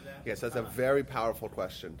some of that. Yes, that's a very powerful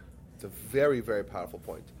question. It's a very, very powerful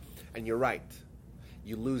point. And you're right.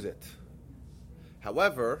 You lose it.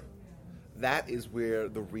 However, that is where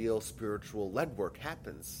the real spiritual lead work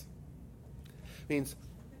happens. Means,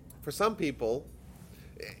 for some people,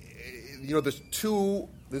 there's two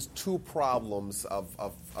problems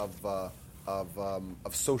of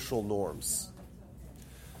social norms.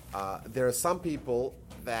 There are some people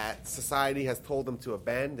that society has told them to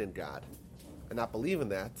abandon God and not believe in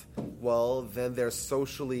that. Well, then they're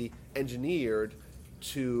socially engineered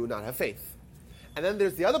to not have faith. And then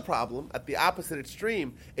there's the other problem, at the opposite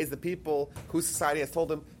extreme, is the people whose society has told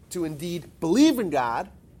them to indeed believe in God,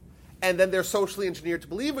 and then they're socially engineered to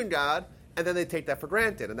believe in God, and then they take that for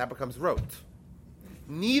granted, and that becomes rote.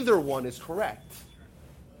 Neither one is correct.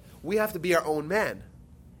 We have to be our own man,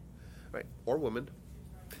 right, or woman.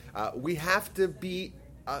 We have to be,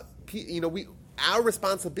 our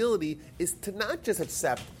responsibility is to not just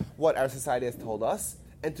accept what our society has told us,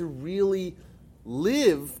 and to really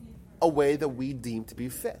live a way that we deem to be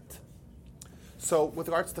fit. So with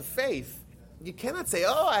regards to faith, you cannot say,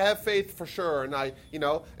 "Oh, I have faith for sure," and and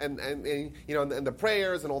the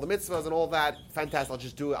prayers and all the mitzvahs and all that, fantastic. I'll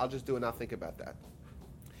just do it and not think about that.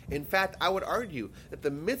 In fact, I would argue that the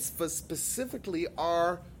mitzvahs specifically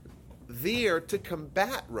are there to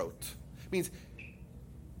combat rote. It means,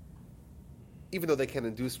 even though they can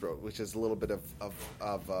induce rote, which is a little bit of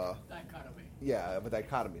dichotomy. Yeah, of a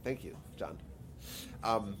dichotomy. Thank you, John.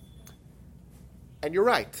 And you're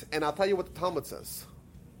right. And I'll tell you what the Talmud says.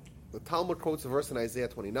 The Talmud quotes a verse in Isaiah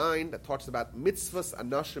 29 that talks about mitzvahs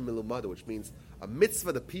anashim milumada, which means a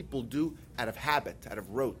mitzvah that people do out of habit, out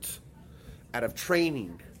of rote, out of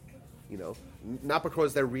training, not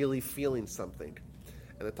because they're really feeling something.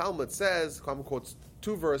 And the Talmud says, Talmud quotes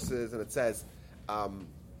 2 verses, and it says,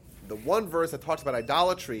 the one verse that talks about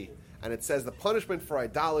idolatry, and it says the punishment for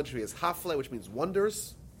idolatry is hafle, which means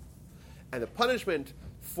wonders, and the punishment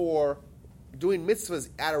for doing mitzvahs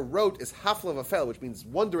out of rote is hafla v'afel, which means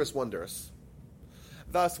wondrous wonders.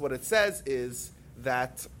 Thus, what it says is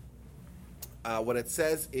that what it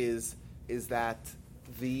says is that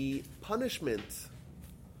the punishment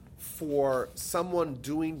for someone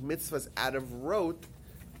doing mitzvahs out of rote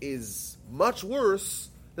is much worse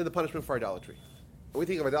than the punishment for idolatry. We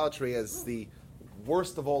think of idolatry as the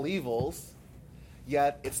worst of all evils,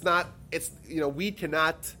 yet it's not. We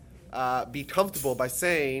cannot be comfortable by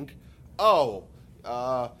saying,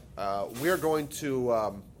 we're going to.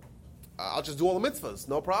 I'll just do all the mitzvahs,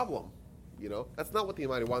 no problem. That's not what the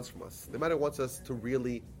Almighty wants from us. The Almighty wants us to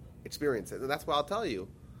really experience it, and that's what I'll tell you.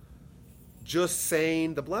 Just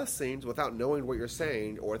saying the blessings without knowing what you're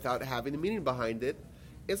saying or without having the meaning behind it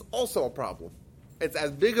is also a problem. It's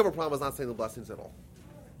as big of a problem as not saying the blessings at all.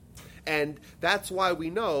 And that's why we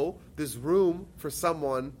know there's room for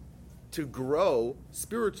someone to grow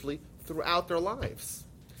spiritually throughout their lives.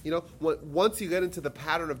 Once you get into the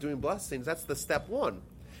pattern of doing blessings, that's the step one.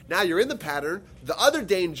 Now you're in the pattern. The other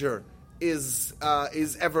danger is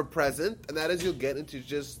ever present, and that is you'll get into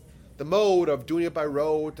just the mode of doing it by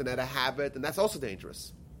rote and out of habit, and that's also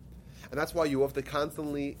dangerous. And that's why you have to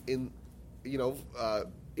constantly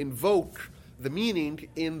invoke the meaning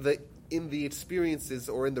in the experiences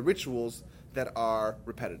or in the rituals that are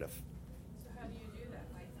repetitive. So how do you do that?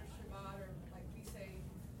 Like for Shabbat, or like we say,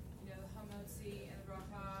 the Hamotzi and the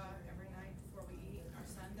Bracha every night before we eat. Our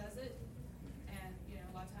son does it, and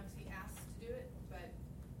a lot of times he asks to do it, but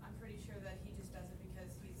I'm pretty sure that he just does it because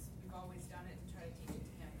we've always done it and try to teach it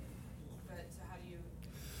to him. But so how do you?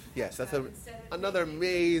 Yes, that's another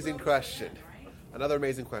amazing question. Another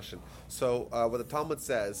amazing question. So what the Talmud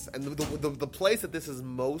says, and the place that this is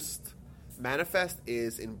most manifest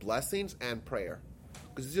is in blessings and prayer.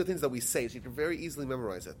 Because these are things that we say, so you can very easily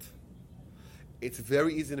memorize it. It's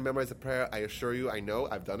very easy to memorize the prayer, I assure you, I know,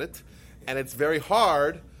 I've done it. And it's very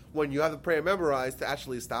hard when you have the prayer memorized to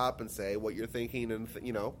actually stop and say what you're thinking and,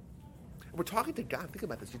 We're talking to God. Think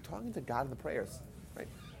about this. You're talking to God in the prayers, right?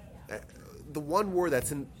 The one word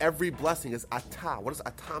that's in every blessing is atah. What does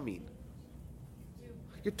atah mean?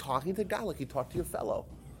 You're talking to God like you talk to your fellow.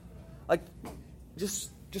 Like,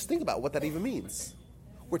 just think about what that even means.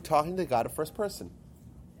 We're talking to God in first person.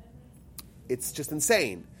 It's just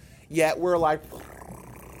insane. Yet we're like,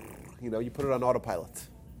 you put it on autopilot.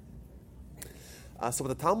 So what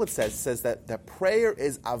the Talmud says that prayer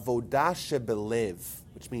is avodah shebelev,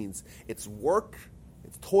 which means it's work,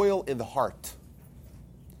 it's toil in the heart.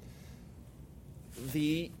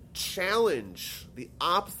 The challenge, the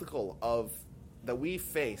obstacle that we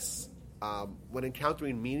face when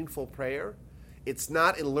encountering meaningful prayer, it's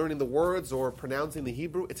not in learning the words or pronouncing the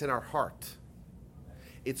Hebrew, it's in our heart.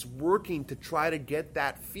 It's working to try to get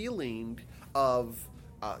that feeling of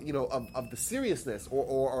the seriousness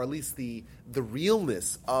or at least the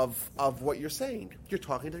realness of what you're saying. You're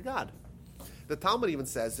talking to God. The Talmud even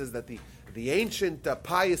says is that the ancient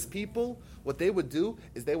pious people, what they would do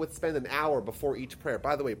is they would spend an hour before each prayer.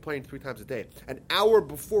 By the way, praying 3 times a day. An hour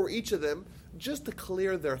before each of them just to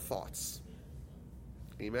clear their thoughts.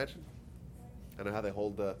 Can you imagine? I know how they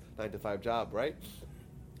hold the 9-to-5 job, right?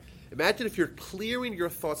 Imagine if you're clearing your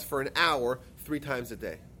thoughts for an hour 3 times a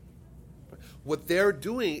day. What they're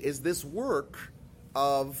doing is this work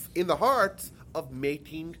in the heart of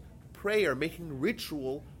making prayer, making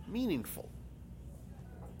ritual meaningful.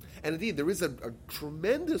 And indeed, there is a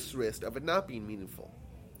tremendous risk of it not being meaningful.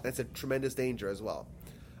 That's a tremendous danger as well.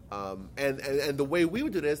 And the way we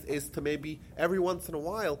would do this is to maybe every once in a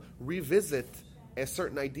while revisit a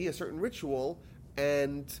certain idea, a certain ritual,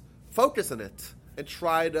 and focus on it and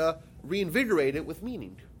try to reinvigorate it with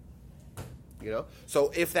meaning.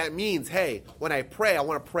 So if that means, hey, when I pray, I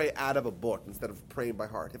want to pray out of a book instead of praying by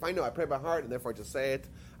heart. If I know I pray by heart and therefore I just say it,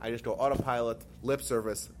 I just go autopilot, lip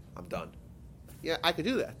service, I'm done. Yeah, I could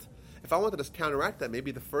do that. If I wanted to counteract that,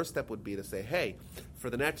 maybe the first step would be to say, hey, for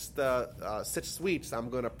the next 6 weeks, I'm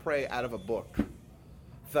going to pray out of a book.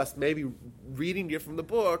 Thus, maybe reading it from the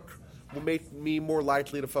book will make me more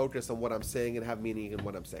likely to focus on what I'm saying and have meaning in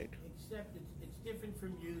what I'm saying. Except it's different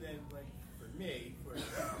from you than, like, for me, for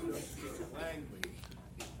who don't speak the language.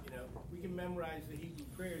 We can memorize the Hebrew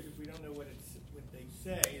prayers if we don't know what they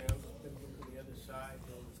say, then look on the other side,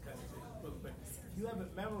 all this kind of thing. But if you have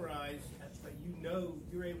it memorized, but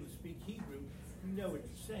you're able to speak Hebrew, you know what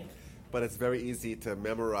you're saying. But it's very easy to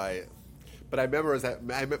memorize. But I memorized that.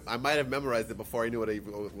 I might have memorized it before I knew what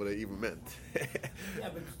it even meant. Yeah,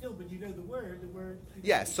 but you know the word.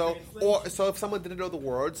 Yeah. So if someone didn't know the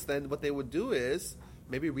words, then what they would do is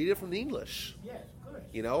maybe read it from the English. Yes, of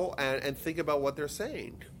course. And think about what they're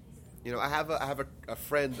saying. I have a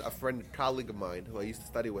friend, colleague of mine who I used to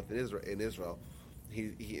study with in Israel.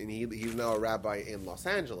 He's now a rabbi in Los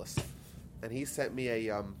Angeles, and he sent me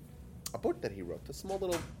a book that he wrote, a small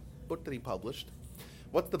little book that he published.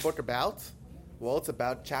 What's the book about? Well, it's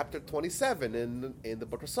about chapter 27 in the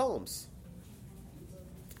book of Psalms.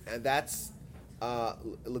 And that's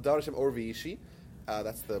L'Dar Hashem Or V'ishi.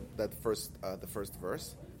 That's the first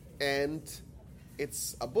verse. And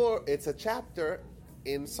it's a chapter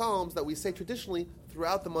in Psalms that we say traditionally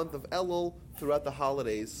throughout the month of Elul, throughout the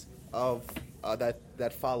holidays of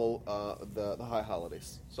that follow the high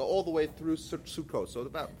holidays. So all the way through Sukkot. So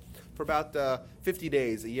for about 50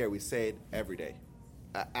 days a year, we say it every day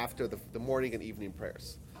after the morning and evening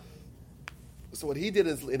prayers. So what he did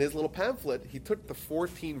is, in his little pamphlet, he took the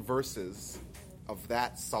 14 verses of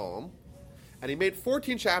that psalm, and he made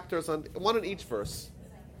 14 chapters, one on each verse,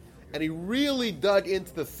 and he really dug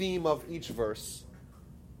into the theme of each verse.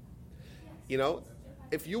 You know,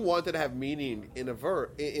 if you wanted to have meaning in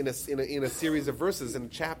a series of verses in a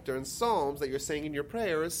chapter in Psalms that you're saying in your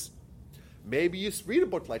prayers, maybe you read a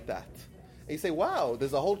book like that, and you say, "Wow,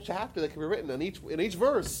 there's a whole chapter that can be written in each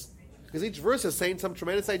verse." Because each verse is saying some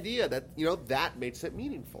tremendous idea that, that makes it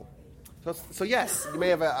meaningful. So yes, you may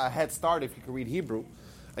have a head start if you can read Hebrew,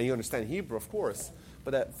 and you understand Hebrew, of course.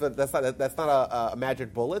 But that's not a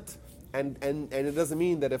magic bullet, and it doesn't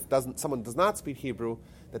mean that if someone does not speak Hebrew,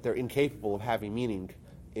 that they're incapable of having meaning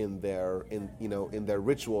in their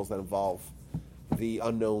rituals that involve the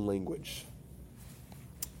unknown language.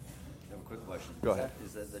 I have a quick question. Go ahead.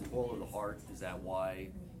 Is that the toil of the heart? Is that why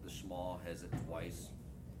the Shema has it twice?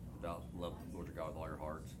 About love the Lord your God with all your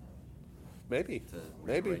heart. Maybe. To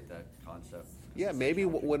reiterate that concept. Yeah, maybe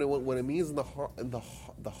when it means in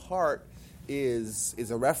the heart is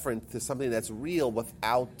a reference to something that's real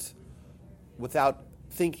without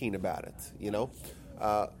thinking about it.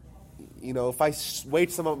 If I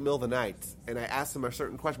wake someone up in the middle of the night and I ask them a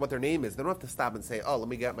certain question, what their name is, they don't have to stop and say, "Oh, let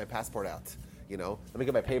me get my passport out." Let me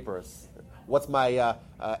get my papers. What's my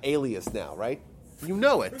alias now? Right? You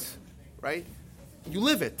know it, right? You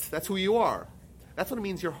live it. That's who you are. That's what it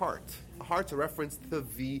means, your heart. A heart's a reference to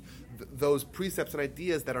those precepts and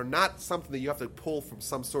ideas that are not something that you have to pull from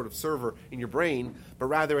some sort of server in your brain, but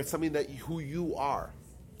rather it's something that who you are.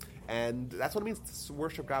 And that's what it means to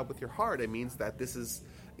worship God with your heart. It means that this is,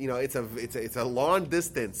 it's a long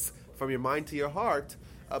distance from your mind to your heart,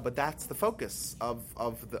 but that's the focus of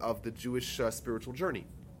the Jewish spiritual journey.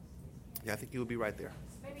 Yeah, I think you would be right there.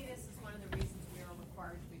 Maybe this is one of the reasons we are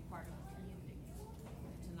required to be part of a community,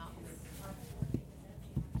 to not live perfectly.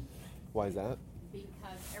 Why is that?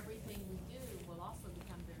 Because everything we do will also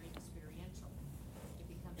become very experiential. It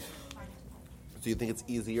becomes very practical. So you think it's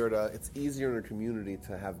easier in a community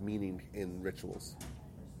to have meaning in rituals,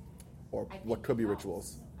 or what could be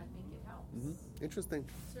rituals? I think it helps. Mm-hmm. Interesting.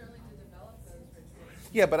 Certainly to develop those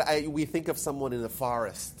rituals. Yeah, but we think of someone in the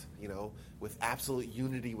forest, with absolute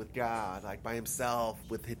unity with God, like by himself,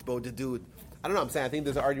 with hitbodedut. I don't know. I'm saying I think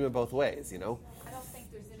there's an argument both ways. I don't think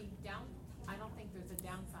there's a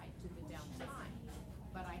downside to the downtime,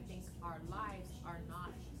 but I think our lives are not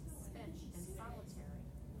spent in solitary.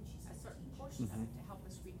 A certain portion of it to help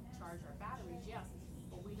us recharge our batteries, yes,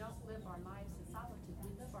 but we don't live our lives in solitude.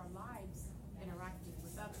 We live our lives interacting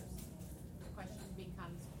with others. The question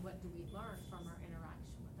becomes, what do we learn from our interaction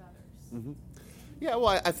with others? Mm-hmm. Yeah,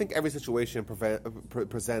 well, I think every situation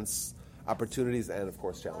presents opportunities and, of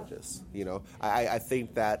course, challenges. I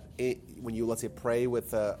think that when you, let's say, pray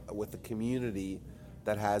with a community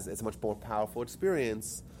that it's a much more powerful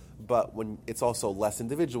experience, but when it's also less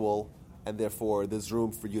individual, and therefore there's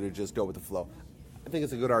room for you to just go with the flow. I think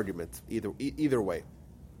it's a good argument either way.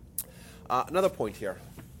 Another point here.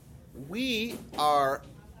 We are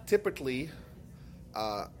typically,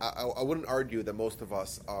 I wouldn't argue that most of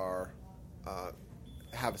us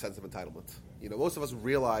have a sense of entitlement. Most of us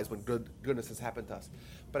realize when goodness has happened to us.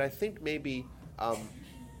 But I think maybe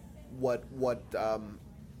what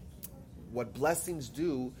blessings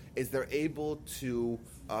do is they're able to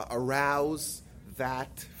arouse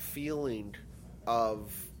that feeling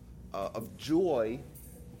of joy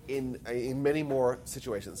in many more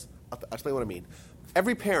situations. I'll explain what I mean.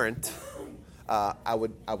 Every parent, I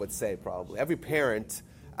would say probably, every parent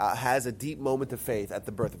has a deep moment of faith at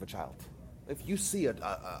the birth of a child. If you see a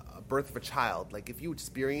birth of a child, like if you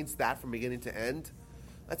experience that from beginning to end,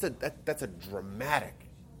 that's a dramatic,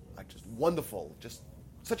 just wonderful, just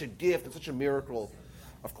such a gift and such a miracle,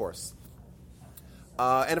 of course.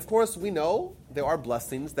 And of course, we know there are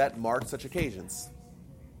blessings that mark such occasions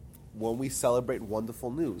when we celebrate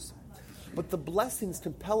wonderful news. But the blessings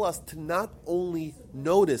compel us to not only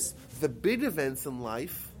notice the big events in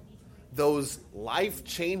life, those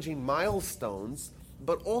life-changing milestones,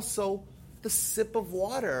 but also the sip of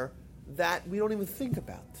water that we don't even think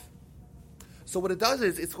about. So what it does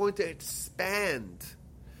is it's going to expand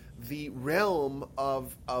the realm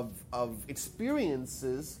of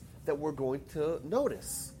experiences that we're going to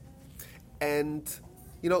notice. And,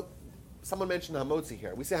 someone mentioned hamotzi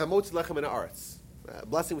here. We say hamotzi lechem min haaretz.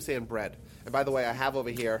 Blessing we say in bread. And by the way, I have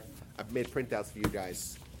over here, I've made printouts for you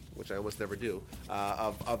guys, which I almost never do,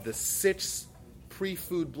 of the 6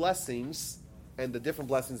 pre-food blessings and the different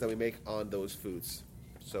blessings that we make on those foods.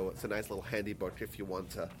 So it's a nice little handy book if you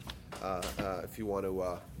want to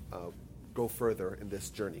go further in this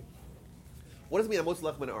journey. What does it mean? Hamotzi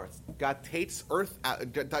lechem min haaretz. God takes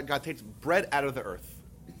God takes bread out of the earth.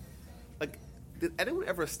 Like, did anyone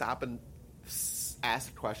ever stop and ask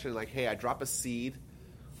a question like, "Hey, I drop a seed,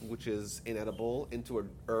 which is inedible, into an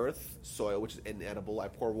earth soil, which is inedible. I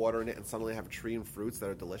pour water in it, and suddenly I have a tree and fruits that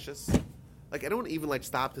are delicious." Like, anyone even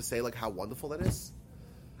stop to say how wonderful that is?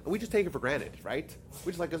 And we just take it for granted, right?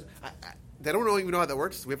 We just they don't even know how that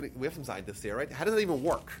works. We have some scientists here, right? How does that even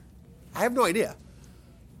work? I have no idea.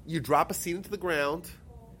 You drop a seed into the ground,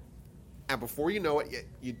 and before you know it,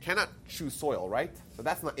 you cannot chew soil, right? So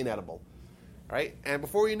that's not inedible, right? And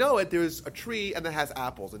before you know it, there's a tree and that has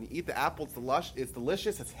apples, and you eat the apple. It's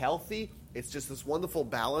delicious. It's healthy. It's just this wonderful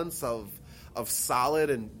balance of solid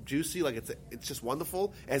and juicy. It's just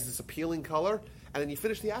wonderful. It has this appealing color, and then you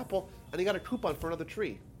finish the apple, and you got a coupon for another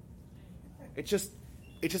tree. It's just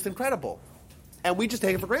incredible, and we just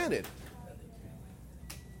take it for granted.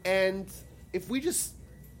 And if we just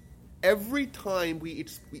every time we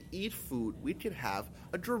eat food, we can have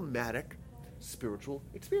a dramatic spiritual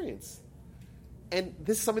experience. And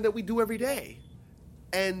this is something that we do every day.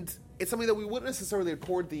 And it's something that we wouldn't necessarily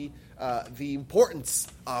accord the importance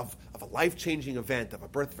of a life-changing event, of a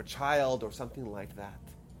birth of a child or something like that.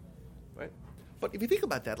 Right? But if you think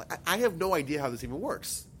about that, I have no idea how this even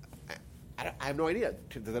works. I have no idea.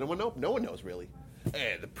 Does anyone know? No one knows, really.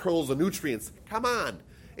 The pearls of nutrients. Come on.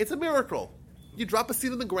 It's a miracle. You drop a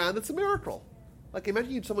seed in the ground, it's a miracle.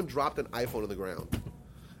 Imagine someone dropped an iPhone in the ground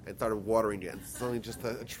and started watering it, and suddenly just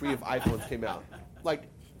a tree of iPhones came out.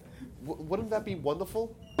 Wouldn't that be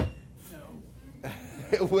wonderful?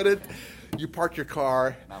 No. Wouldn't? You park your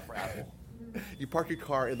car. Not for Apple. You park your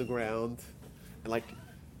car in the ground, and a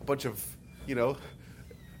bunch of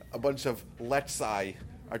lechsai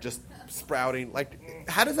are just sprouting.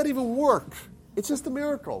 How does that even work? It's just a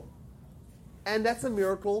miracle. And that's a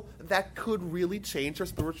miracle that could really change our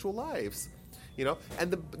spiritual lives,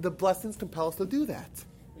 And the blessings compel us to do that.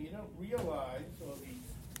 Well, you don't realize all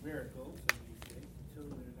these miracles and these things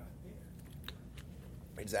until they're not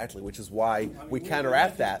there. Exactly, which is why we We're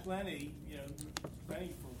counteract that. Plentiful,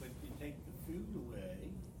 but you take the food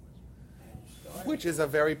away and start. Which is a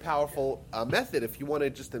very powerful method. If you want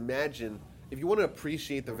to just imagine, if you want to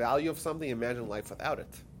appreciate the value of something, imagine life without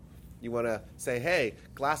it. You want to say, hey,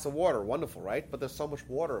 glass of water, wonderful, right? But there's so much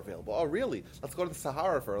water available. Oh, really? Let's go to the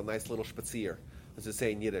Sahara for a nice little spazier, as they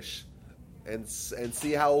say in Yiddish, and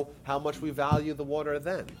see how much we value the water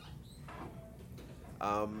then.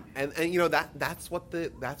 That's what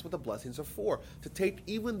the blessings are for, to take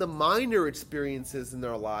even the minor experiences in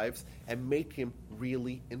our lives and make them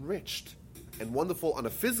really enriched and wonderful on a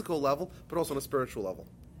physical level, but also on a spiritual level.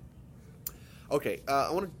 Okay,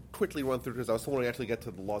 I want to quickly run through because I also want to actually get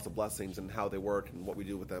to the laws of blessings and how they work and what we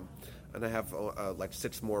do with them. And I have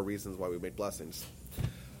 6 more reasons why we make blessings.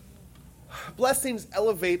 Blessings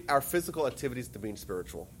elevate our physical activities to being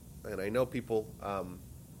spiritual. And I know people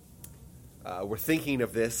were thinking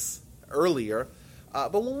of this earlier.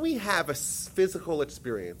 But when we have a physical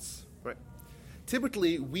experience, right,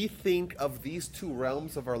 typically we think of these 2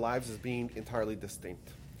 realms of our lives as being entirely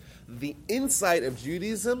distinct. The insight of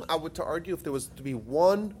Judaism, I would argue, if there was to be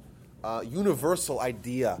one universal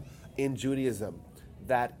idea in Judaism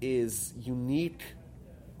that is unique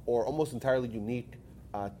or almost entirely unique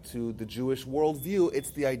to the Jewish worldview,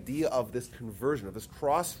 it's the idea of this conversion, of this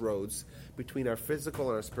crossroads between our physical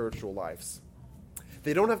and our spiritual lives.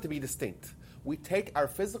 They don't have to be distinct. We take our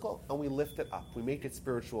physical and we lift it up. We make it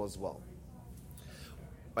spiritual as well.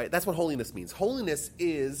 Right? That's what holiness means. Holiness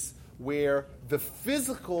is where the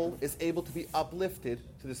physical is able to be uplifted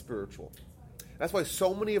to the spiritual. That's why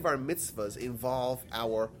so many of our mitzvahs involve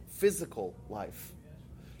our physical life.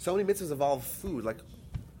 So many mitzvahs involve food.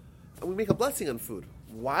 And we make a blessing on food.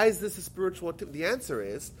 Why is this a spiritual activity? The answer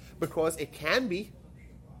is because it can be.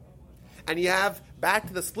 And you have, back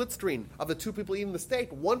to the split screen of the 2 people eating the steak,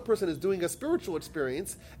 one person is doing a spiritual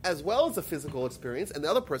experience as well as a physical experience, and the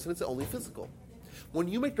other person is only physical. When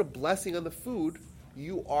you make a blessing on the food,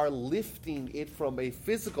 you are lifting it from a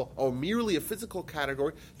physical or merely a physical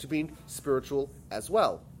category to being spiritual as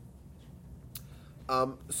well.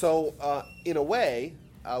 In a way,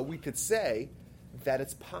 we could say that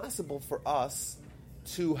it's possible for us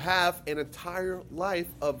to have an entire life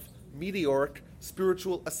of meteoric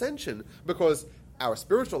spiritual ascension, because our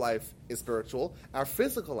spiritual life is spiritual, our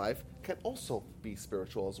physical life can also be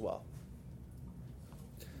spiritual as well.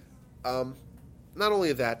 Not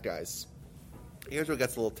only that, guys, here's where it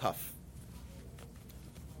gets a little tough.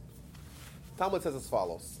 Talmud says as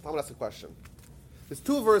follows. Talmud asks a question. There's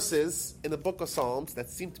two verses in the book of Psalms that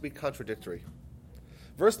seem to be contradictory.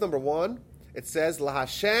 Verse number 1, it says,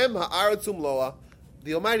 LaHashem ha'aretz umloa,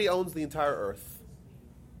 the Almighty owns the entire earth.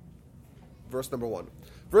 Verse number 1.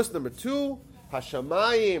 Verse number 2,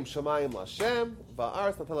 Hashamayim shamayim laHashem,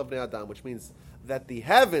 va'aretz natan lebnei adam, which means that the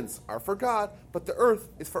heavens are for God, but the earth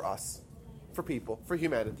is for us, for people, for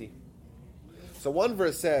humanity. So one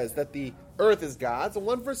verse says that the earth is God's, and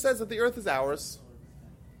one verse says that the earth is ours.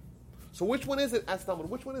 So which one is it? Ask Talmud,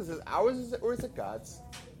 which one is it? Ours or is it God's?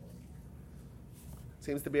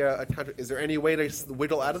 Seems to be a contra. Is there any way to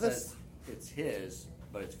wiggle out of this? It's his,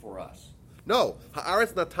 but it's for us. No.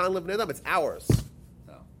 Ha'aretz natan lebnei adam, it's ours.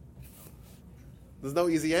 No. There's no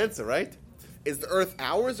easy answer, right? Is the earth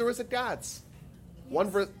ours or is it God's? One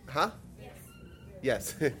verse, huh?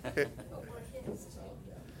 Yes.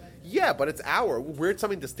 Yeah, but it's our. We're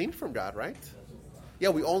something distinct from God, right? Yeah,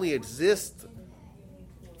 we only exist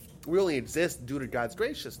due to God's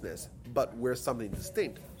graciousness, but we're something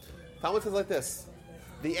distinct. Talmud says like this.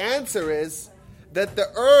 The answer is that the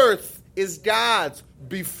earth is God's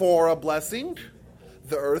before a blessing.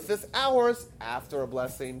 The earth is ours after a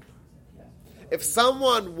blessing. If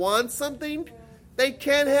someone wants something, they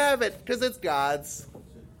can't have it because it's God's.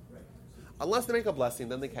 Unless they make a blessing,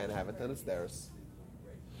 then they can't have it, then it's theirs.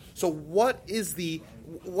 So what's the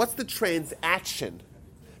transaction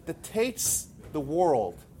that takes the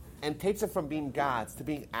world and takes it from being God's to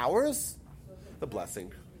being ours? The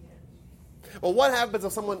blessing. Well, what happens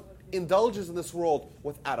if someone indulges in this world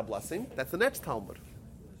without a blessing? That's the next Talmud.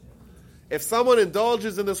 If someone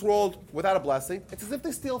indulges in this world without a blessing, it's as if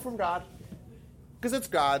they steal from God, because it's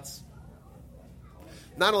God's.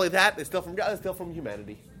 Not only that, they steal from God, they steal from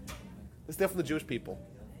humanity. They steal from the Jewish people.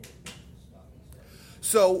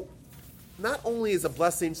 So, not only is a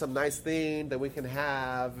blessing some nice thing that we can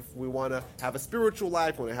have if we want to have a spiritual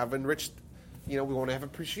life, we want to have enriched, we want to have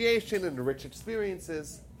appreciation and enriched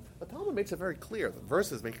experiences, but Talmud makes it very clear, the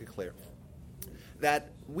verses make it clear, that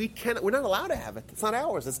we're not allowed to have it. It's not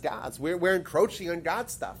ours, it's God's. We're encroaching on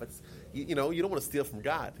God's stuff. It's, you don't want to steal from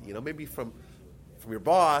God. Maybe from your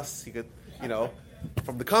boss, you could,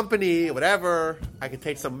 from the company, whatever, I could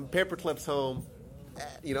take some paper clips home.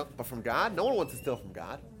 But from God, no one wants to steal from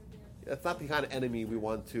God. That's not the kind of enemy we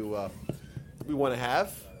want to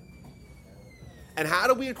have. And how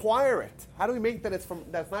do we acquire it? How do we make that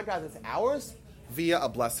that's not God's, it's ours? Via a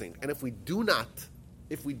blessing. And if we don't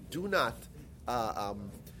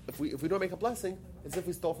make a blessing, it's as if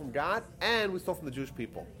we stole from God and we stole from the Jewish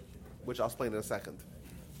people, which I'll explain in a second.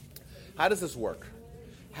 How does this work?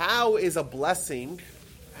 How is a blessing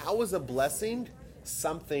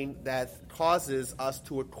something that causes us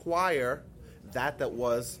to acquire that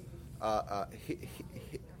was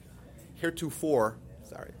heretofore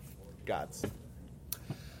God's?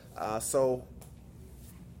 So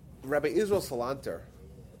Rabbi Israel Salanter,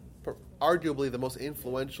 arguably the most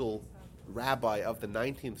influential rabbi of the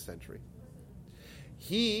 19th century,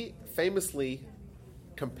 he famously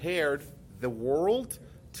compared the world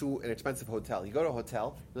to an expensive hotel. You go to a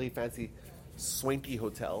hotel, really fancy, swanky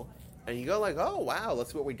hotel, and you go like, oh, wow,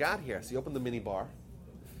 let's see what we got here. So you open the mini bar,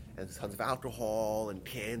 and there's tons of alcohol and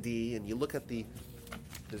candy, and you look at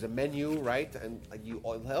there's a menu, right? And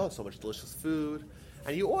so much delicious food.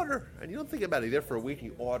 And you order, and you don't think about it. You're there for a week, and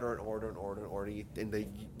you order and order and order and order.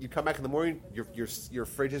 You come back in the morning, your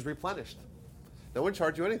fridge is replenished. No one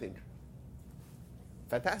charged you anything.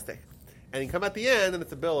 Fantastic. And you come at the end, and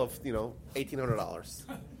it's a bill of, $1,800.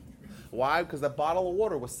 Why? Because that bottle of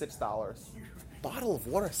water was $6. Bottle of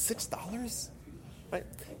water, $6? Right?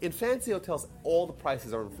 In fancy hotels, all the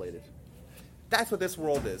prices are inflated. That's what this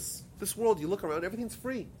world is. This world, you look around, everything's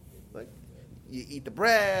free. Like, you eat the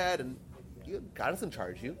bread, and God doesn't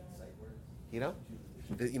charge you.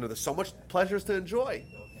 There's so much pleasures to enjoy.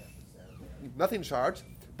 Nothing charged.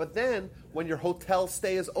 But then, when your hotel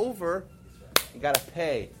stay is over, you got to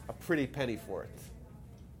pay a pretty penny for it.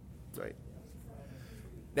 Right?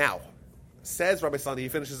 Now, says Rabbi Sandi, he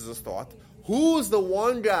finishes his thought, who's the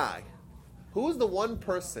one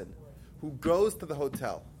person who goes to the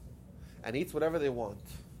hotel and eats whatever they want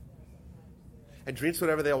and drinks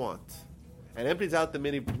whatever they want and empties out the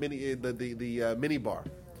mini bar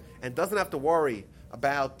and doesn't have to worry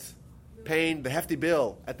about paying the hefty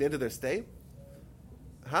bill at the end of their stay?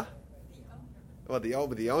 Huh? Well, the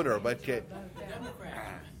owner, but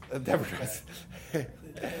Democrats.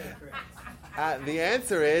 The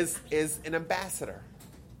answer is an ambassador.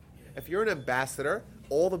 If you're an ambassador,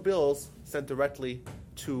 all the bills sent directly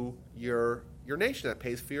to your nation that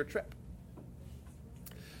pays for your trip.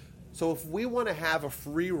 So if we want to have a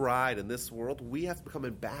free ride in this world, we have to become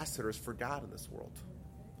ambassadors for God in this world.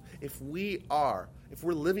 If we're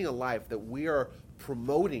living a life that we are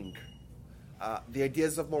promoting the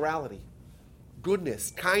ideas of morality,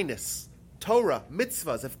 goodness, kindness, Torah,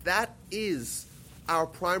 mitzvahs, if that is our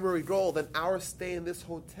primary goal, then our stay in this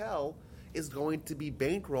hotel is going to be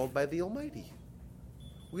bankrolled by the Almighty.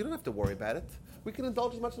 We don't have to worry about it. We can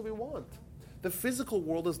indulge as much as we want. The physical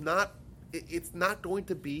world is not going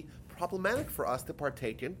to be problematic for us to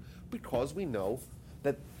partake in, because we know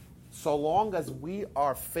that so long as we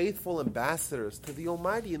are faithful ambassadors to the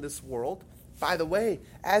Almighty in this world, by the way,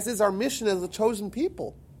 as is our mission as a chosen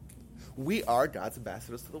people, we are God's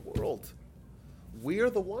ambassadors to the world. We are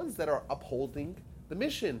the ones that are upholding the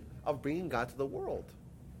mission of bringing God to the world.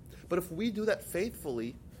 But if we do that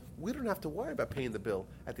faithfully, we don't have to worry about paying the bill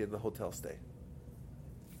at the end of the hotel stay.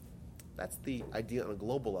 That's the idea on a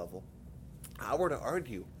global level. I were to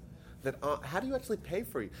argue that how do you actually pay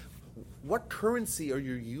for it? What currency are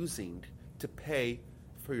you using to pay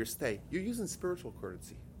for your stay? You're using spiritual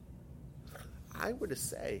currency. I were to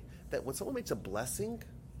say that when someone makes a blessing,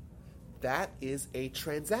 that is a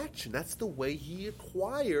transaction. That's the way he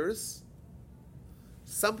acquires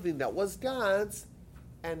something that was God's,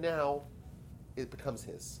 and now it becomes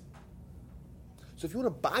his. So if you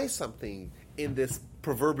want to buy something in this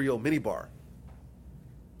proverbial minibar,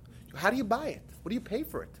 how do you buy it? What do you pay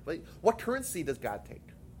for it? Like, what currency does God take?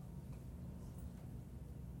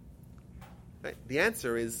 Right? The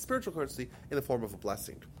answer is spiritual currency in the form of a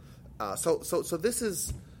blessing. So this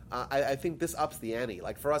is, I think this ups the ante.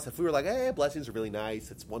 Like for us, if we were like, hey, blessings are really nice,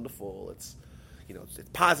 it's wonderful, it's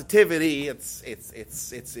positivity, it's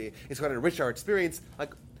going to enrich our experience.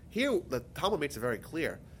 Like here, the Talmud makes it very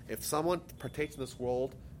clear. If someone partakes in this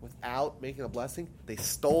world without making a blessing, they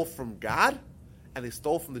stole from God and they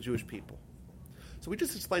stole from the Jewish people. So we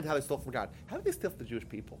just explained how they stole from God. How did they steal from the Jewish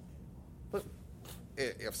people? But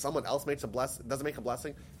if someone else doesn't make a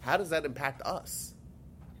blessing, how does that impact us?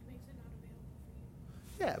 It makes it not available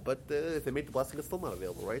for you. Yeah, but if they made the blessing, it's still not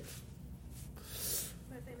available, right?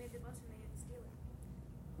 But if they made the blessing, they didn't steal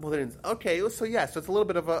it. Well, then, okay, so yes, so it's a little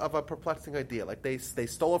bit of a perplexing idea. Like they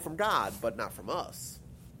stole it from God, but not from us.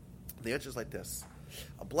 The answer is like this.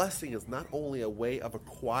 A blessing is not only a way of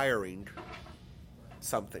acquiring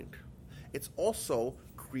something, it's also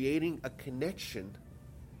creating a connection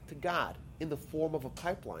to God in the form of a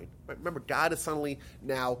pipeline. Right? Remember, God is suddenly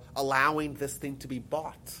now allowing this thing to be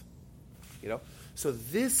bought. So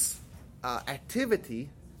this activity,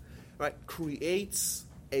 right, creates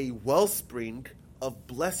a wellspring of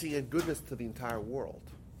blessing and goodness to the entire world.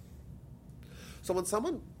 So when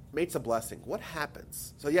someone makes a blessing, what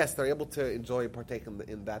happens? So yes, they're able to enjoy and partake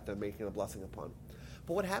in that they're making a blessing upon.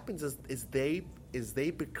 But what happens is they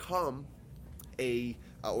become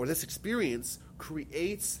or this experience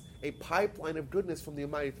creates a pipeline of goodness from the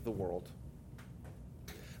Almighty to the world.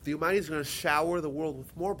 The Almighty is going to shower the world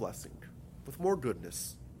with more blessing, with more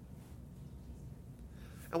goodness.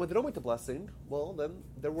 And when they don't make the blessing, well, then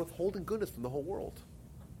they're withholding goodness from the whole world.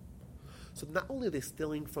 So not only are they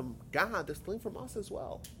stealing from God, they're stealing from us as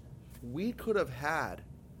well. We could have had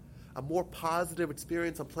a more positive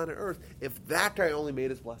experience on planet Earth if that guy only made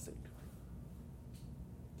his blessing.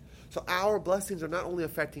 So our blessings are not only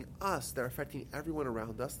affecting us, they're affecting everyone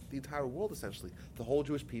around us, the entire world essentially. The whole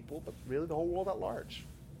Jewish people, but really the whole world at large.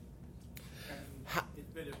 It's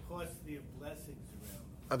been a paucity of blessings around.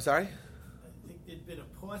 I'm sorry? I think there's been a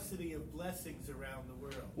paucity of blessings around the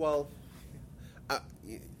world. Well, I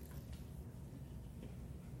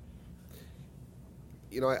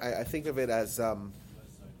think of it as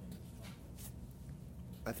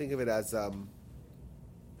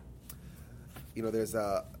there's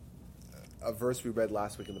a verse we read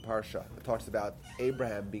last week in the Parsha. It talks about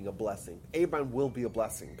Abraham being a blessing. Abraham will be a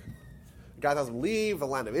blessing. God tells him, leave the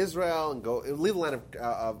land of Israel and leave the land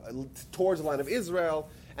towards the land of Israel,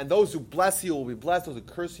 and those who bless you will be blessed, those who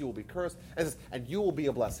curse you will be cursed, and you will be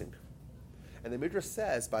a blessing. And the Midrash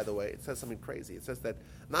says, by the way, it says something crazy. It says that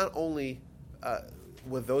not only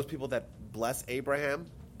will those people that bless Abraham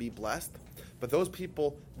be blessed, but those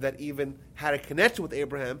people that even had a connection with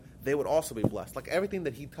Abraham, they would also be blessed. Like everything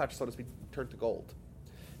that he touched, so to speak, turned to gold.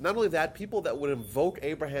 Not only that, people that would invoke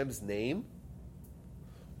Abraham's name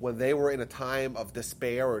when they were in a time of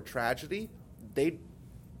despair or tragedy,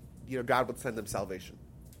 God would send them salvation.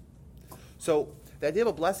 So the idea of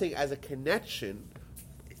a blessing as a connection,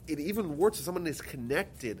 it even works if someone is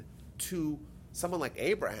connected to someone like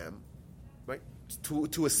Abraham, right?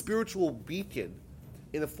 To a spiritual beacon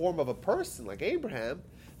in the form of a person like Abraham,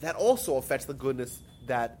 that also affects the goodness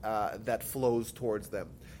that flows towards them.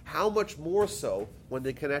 How much more so when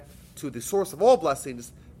they connect to the source of all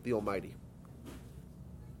blessings, the Almighty.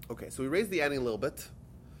 Okay, so we raised the ante a little bit.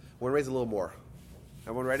 We're going to raise a little more.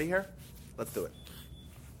 Everyone ready here? Let's do it.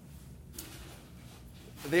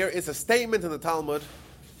 There is a statement in the Talmud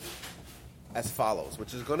as follows,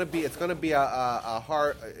 which is going to be, a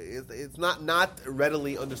hard, it's not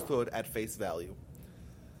readily understood at face value.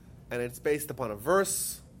 And it's based upon a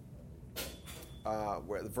verse,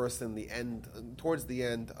 where the verse in the end, towards the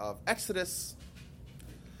end of Exodus,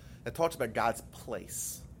 that talks about God's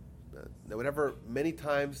place. Now, whenever many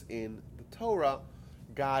times in the Torah,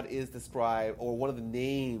 God is described, or one of the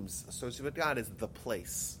names associated with God is the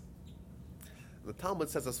place. The Talmud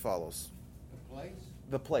says as follows. The place?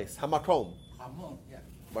 The place. Hamakom. Hamon, yeah.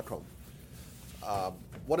 Makom.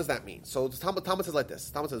 What does that mean? So the Talmud says like this.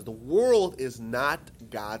 The Talmud says the world is not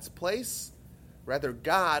God's place. Rather,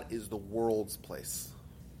 God is the world's place.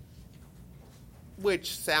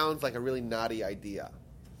 Which sounds like a really naughty idea.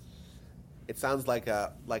 It sounds like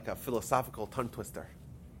a philosophical tongue twister.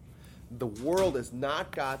 The world is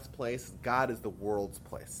not God's place. God is the world's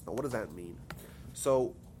place. Now, what does that mean?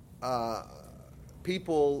 So,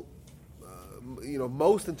 people,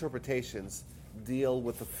 most interpretations deal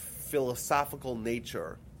with the philosophical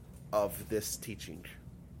nature of this teaching.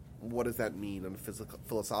 What does that mean on a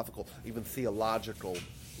philosophical, even theological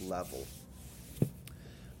level?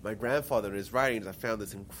 My grandfather, in his writings, I found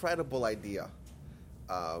this incredible idea,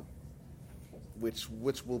 which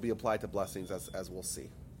will be applied to blessings, as we'll see.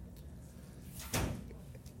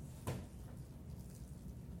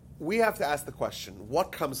 We have to ask the question,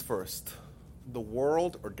 what comes first, the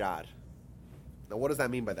world or God? Now, what does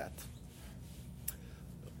that mean by that?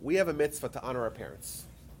 We have a mitzvah to honor our parents.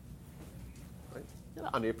 Right?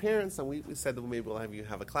 Honor your parents, and we said that maybe we'll have you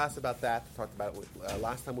have a class about that. We talked about it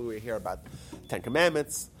last time we were here about Ten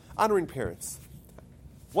Commandments. Honoring parents.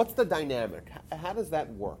 What's the dynamic? How does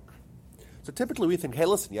that work? So typically we think, hey,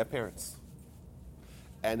 listen, you have parents.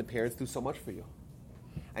 And the parents do so much for you.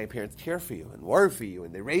 And your parents care for you and worry for you,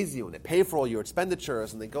 and they raise you, and they pay for all your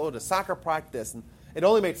expenditures, and they go to soccer practice, and it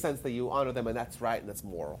only makes sense that you honor them, and that's right, and that's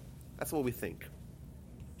moral. That's what we think.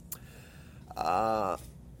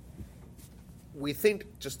 We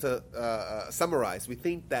think, just to summarize, we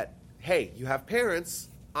think that, hey, you have parents,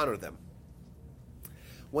 honor them.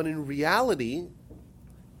 When in reality,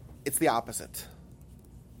 it's the opposite.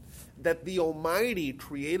 That the Almighty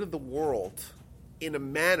created the world in a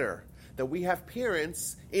manner that we have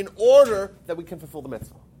parents in order that we can fulfill the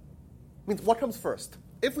mitzvah. Means what comes first?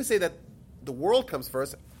 If we say that the world comes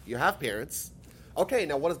first, you have parents. Okay,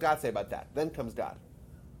 now what does God say about that? Then comes God.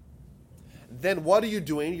 Then what are you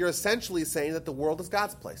doing? You're essentially saying that the world is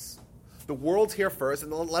God's place. The world's here first,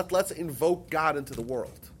 and let's invoke God into the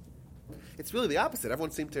world. It's really the opposite.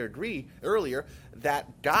 Everyone seemed to agree earlier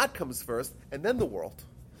that God comes first and then the world.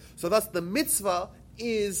 So thus the mitzvah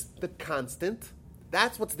is the constant.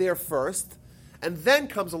 That's what's there first. And then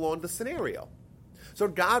comes along the scenario. So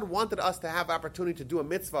God wanted us to have opportunity to do a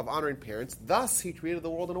mitzvah of honoring parents. Thus, He created the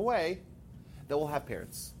world in a way that will have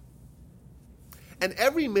parents. And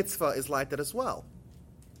every mitzvah is like that as well.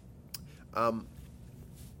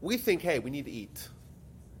 We think, hey, we need to eat.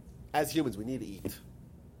 As humans, we need to eat.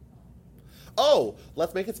 Oh,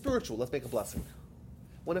 let's make it spiritual. Let's make a blessing.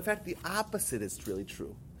 When in fact, the opposite is really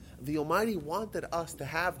true. The Almighty wanted us to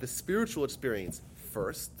have the spiritual experience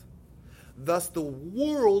first. Thus, the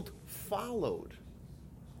world followed.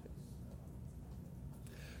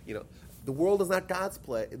 The world is not God's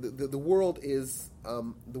place. The world is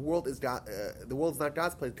God. The world is not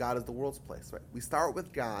God's place. God is the world's place. Right? We start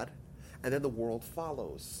with God, and then the world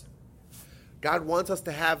follows. God wants us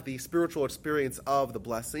to have the spiritual experience of the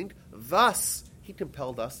blessing. Thus, He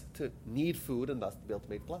compelled us to need food and thus to be able to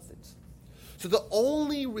make blessings. So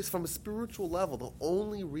from a spiritual level, the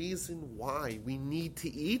only reason why we need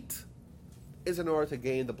to eat is in order to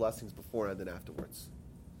gain the blessings beforehand and afterwards.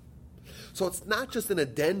 So it's not just an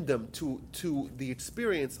addendum to the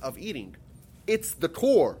experience of eating. It's the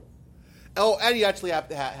core. Oh, and you actually have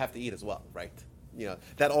to eat as well, right?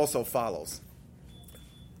 That also follows.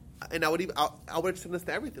 And I would extend this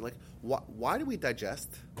to everything. Like, why do we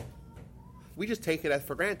digest? We just take it as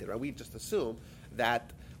for granted, right? We just assume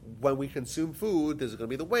that when we consume food, there's going to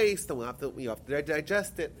be the waste, and we have to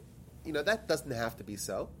digest it. That doesn't have to be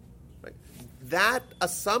so, right? That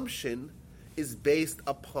assumption is based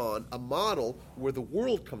upon a model where the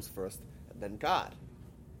world comes first, then God.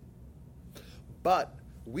 But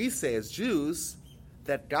we say as Jews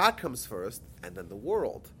that God comes first and then the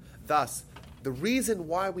world. Thus, the reason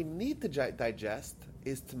why we need to digest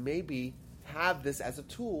is to maybe have this as a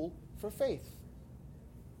tool for faith.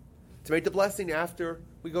 To make the blessing after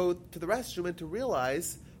we go to the restroom and to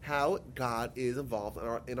realize how God is involved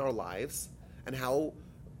in our lives and how,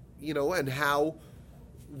 and how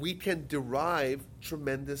we can derive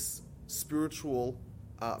tremendous spiritual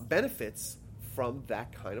benefits from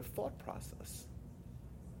that kind of thought process.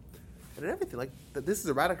 And everything, like, this is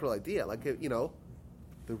a radical idea. Like, the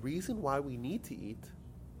reason why we need to eat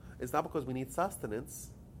is not because we need sustenance,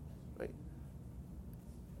 right?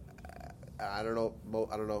 I don't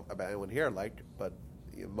know about anyone here, but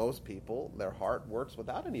most people, their heart works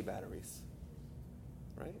without any batteries,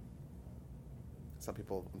 right? Some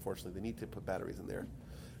people, unfortunately, they need to put batteries in there,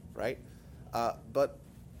 right? But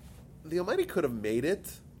the Almighty could have made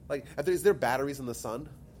it. Like, is there batteries in the sun?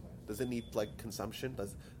 Does it need consumption?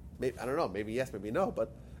 I don't know. Maybe yes, maybe no.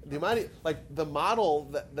 But the Almighty, the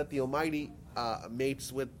model that the Almighty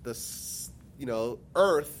mates with the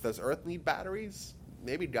Earth. Does Earth need batteries?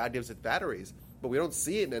 Maybe God gives it batteries, but we don't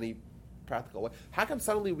see it in any practical way. How come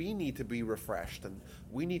suddenly we need to be refreshed and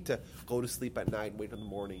we need to go to sleep at night and wake in the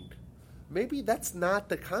morning? Maybe that's not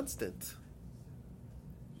the constant.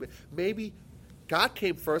 Maybe God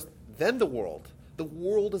came first, then the world. The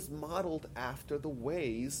world is modeled after the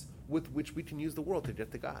ways with which we can use the world to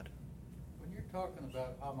get to God. When you're talking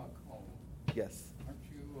about Hamakom, yes, aren't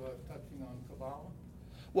you touching on Kabbalah?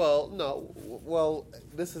 Well, no. Well,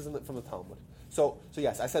 this isn't from the Talmud. So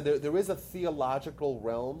yes, I said there is a theological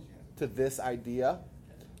realm to this idea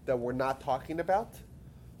that we're not talking about,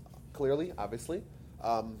 clearly, obviously.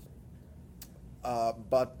 But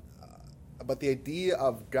the idea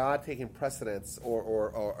of God taking precedence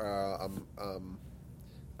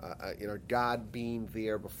God being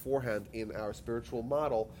there beforehand in our spiritual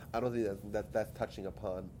model, I don't think that's touching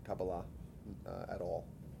upon Kabbalah at all,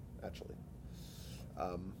 actually.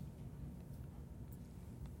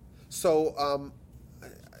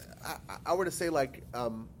 I were to say,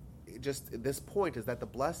 just this point is that the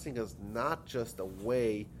blessing is not just a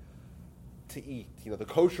way to eat, the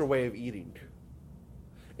kosher way of eating.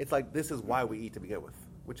 It's like this is why we eat to begin with,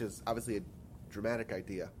 which is obviously a dramatic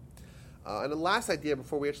idea. And the last idea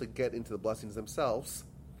before we actually get into the blessings themselves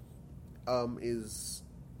is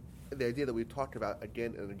the idea that we've talked about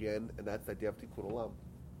again and again, and that's the idea of Tikkun Olam.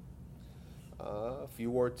 If you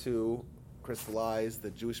were to crystallize the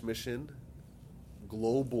Jewish mission,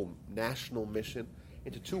 global, national mission,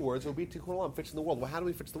 into two words, it would be Tikkun Olam, fixing the world. Well, how do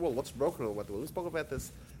we fix the world? What's broken about the world? We spoke about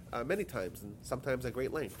this many times, and sometimes at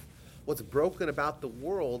great length. What's broken about the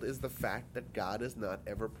world is the fact that God is not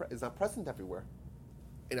present everywhere.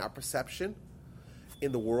 In our perception,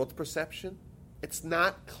 in the world's perception, it's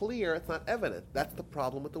not clear, it's not evident. That's the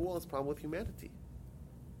problem with the world, it's the problem with humanity.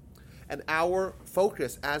 And our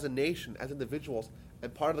focus as a nation, as individuals,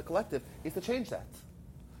 and part of the collective is to change that.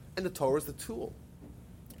 And the Torah is the tool.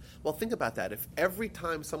 Well, think about that. If every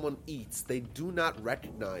time someone eats, they do not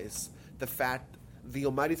recognize the fact, the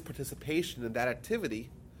Almighty's participation in that activity,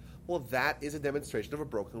 well, that is a demonstration of a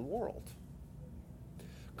broken world.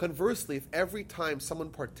 Conversely, if every time someone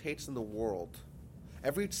partakes in the world,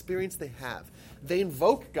 every experience they have, they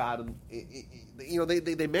invoke God, and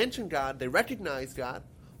they mention God, they recognize God,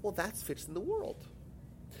 well, that's fixing the world.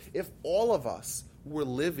 If all of us were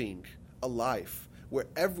living a life where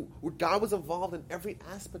God was involved in every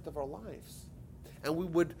aspect of our lives, and we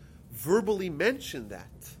would verbally mention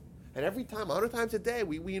that, and every time, 100 times a day,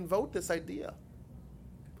 we invoke this idea,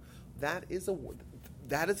 that is a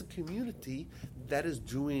community that is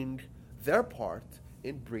doing their part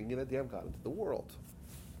in bringing the idea of God into the world.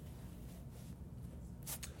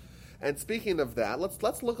 And speaking of that, let's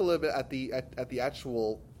look a little bit at the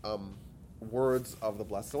actual words of the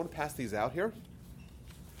blessing. I want to pass these out here.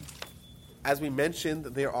 As we mentioned,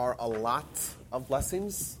 there are a lot of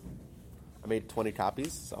blessings. I made 20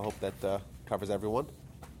 copies, so I hope that covers everyone.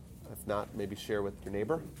 If not, maybe share with your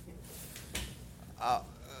neighbor.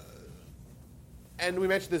 And we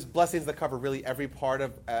mentioned there's blessings that cover really every part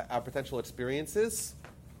of our potential experiences.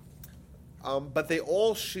 But they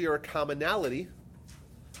all share a commonality,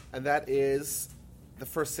 and that is the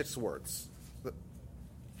first 6 words.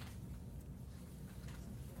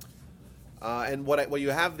 And what you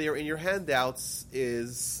have there in your handouts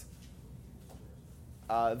is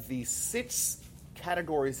the 6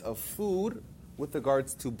 categories of food with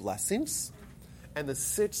regards to blessings, and the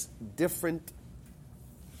 6 different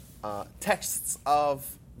texts of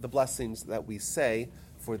the blessings that we say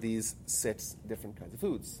for these 6 different kinds of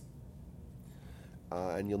foods.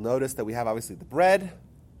 And you'll notice that we have obviously the bread,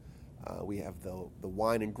 we have the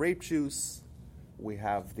wine and grape juice, we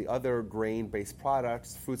have the other grain-based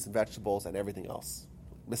products, fruits and vegetables, and everything else,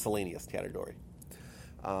 miscellaneous category.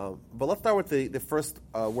 But let's start with the first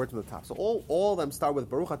words on the top. So all of them start with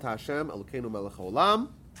Baruch Atah Hashem Elokeinu Melech Haolam,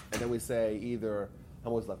 and then we say either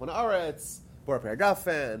Hamoz Lech Aretz, Bor Pei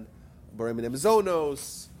Hagafen, Borei Minei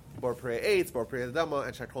Mezonos, Bor Pei Eitz, Bor Pei Adama,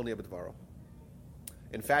 and Shakol Niyeh B'Dvaro.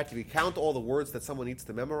 In fact, if you count all the words that someone needs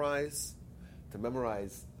to memorize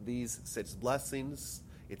these 6 blessings,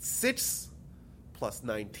 it's 6 plus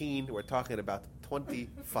 19. We're talking about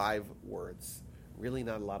 25 words. Really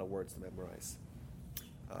not a lot of words to memorize.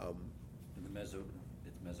 It's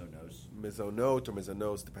mezonos. Mezonot or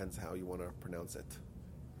mezonos, depends how you want to pronounce it.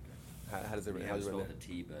 How does it I how spelled the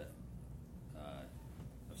T, but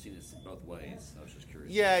I've seen it both ways. I was just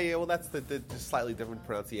curious. Yeah. Well, that's the just slightly different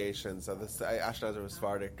pronunciations of the Ashkenazi or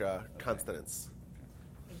Sephardic consonants.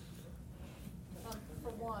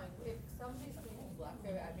 For wine, if somebody's drinking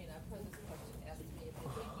blackberry, I've heard this question asked to me, if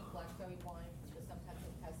they're drinking blackberry wine, because sometimes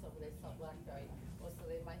in Passover they sell blackberry, or so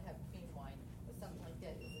they might have cream wine, or something like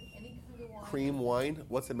that. Is it any kind of wine? Cream wine?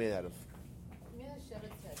 What's it made out of? Mina Shevet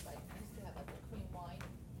said, used to have like a cream wine.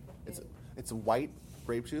 It's a white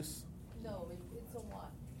grape juice? No, it's a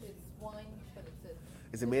wine. It's wine, but it's a...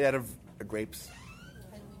 Is it made out of grapes?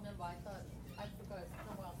 I remember, I forgot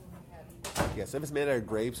somewhere else we had it. Yes, if it's made out of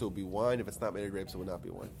grapes, it will be wine. If it's not made out of grapes, it will not be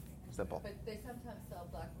wine. Simple. But they sometimes sell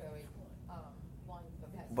blackberry wine for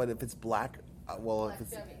Passover. But if it's black,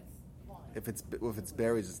 if it's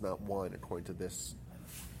berries, it's not wine according to this.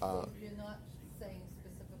 So you're not saying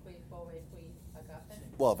specifically Borei Pei Hagafen?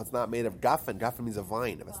 Well, if it's not made of gafen means a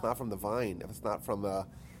vine. If it's not from the vine, if it's not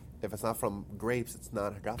from grapes, it's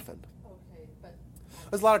not hagafen. Okay, but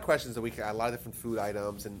There's a lot of questions that a lot of different food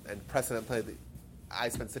items and precedent. I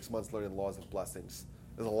spent 6 months learning laws of blessings.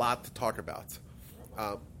 There's a lot to talk about.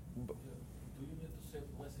 Do you need to say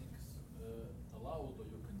blessings aloud, or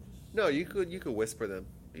you can just... No, you could whisper them.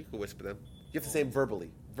 You have to say them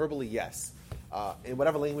verbally. Verbally, yes. In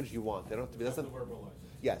whatever language you want. They don't have to be. You have to verbalize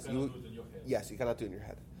it. Yes, you cannot do it in your head. Yes, you cannot do it in your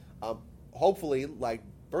head. Hopefully, like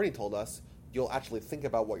Bernie told us, you'll actually think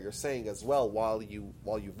about what you're saying as well while you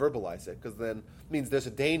verbalize it, because then it means there's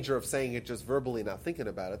a danger of saying it just verbally, not thinking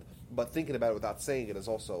about it. But thinking about it without saying it is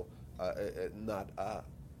also not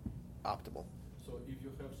optimal. So if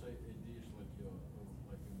you have, say, a dish like a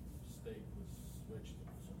steak with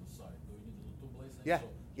vegetables on the side, do you need to do 2 blessings? Yeah,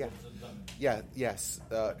 So yeah. what does it done? Yeah, yes.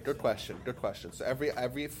 Good question. So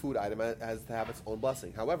every food item has to have its own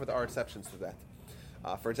blessing. However, there are exceptions to that.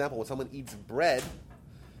 For example, when someone eats bread,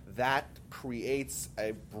 that creates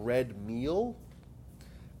a bread meal,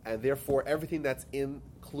 and therefore everything that's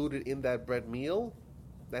included in that bread meal,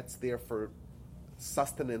 that's there for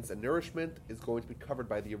sustenance and nourishment, is going to be covered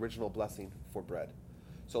by the original blessing for bread.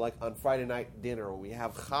 So like on Friday night dinner, when we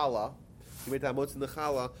have challah, you make the hamotz in the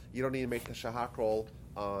challah, you don't need to make the shahakol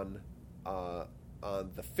on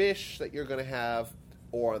the fish that you're going to have,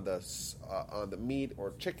 or on the meat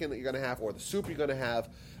or chicken that you're going to have, or the soup you're going to have.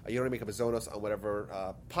 You don't need to make a bezonos on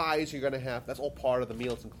whatever pies you're going to have. That's all part of the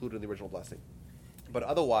meal. It's included in the original blessing. But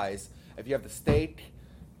otherwise, if you have the steak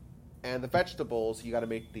and the vegetables, you got to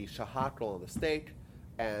make the shahakol on the steak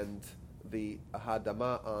and the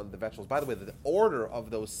hadama on the vegetables. By the way, the order of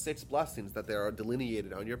those 6 blessings that they are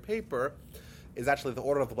delineated on your paper is actually the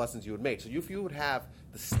order of the blessings you would make. So if you would have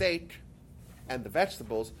the steak and the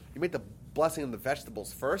vegetables, you make the blessing on the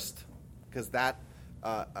vegetables first, because that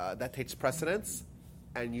takes precedence,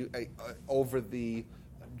 and you over the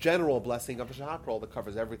general blessing of the shahakol that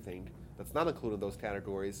covers everything that's not included in those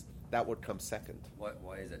categories. That would come second.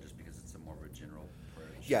 Why is that? Just because it's a more of a general prayer?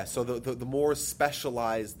 Yeah. So the more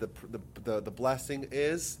specialized the blessing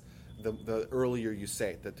is, the earlier you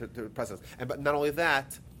say it, the precedence. But not only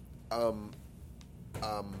that,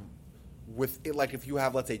 with it, like if you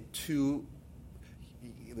have, let's say, 2.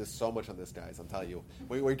 There's so much on this, guys. I'm telling you,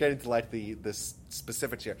 we're getting to like the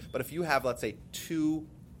specifics here. But if you have, let's say, 2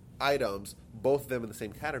 items, both of them in the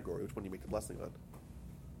same category, which one do you make the blessing on?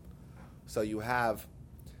 So you have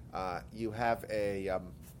you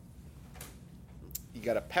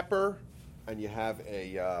got a pepper, and you have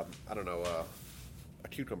a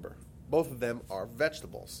cucumber. Both of them are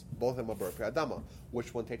vegetables. Both of them are Borei Pei Adama.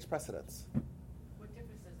 Which one takes precedence? What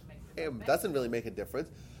difference does it make? It doesn't really make a difference.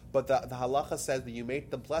 But the halacha says that you make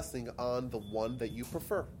the blessing on the one that you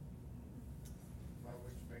prefer. Why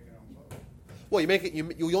would you make it on both? Well, you make it.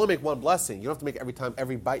 You only make one blessing. You don't have to make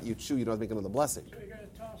every bite you chew. You don't have to make another blessing. So you got to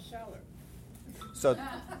toss salad. So,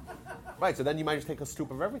 right. So then you might just take a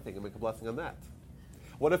scoop of everything and make a blessing on that.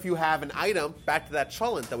 What if you have an item, back to that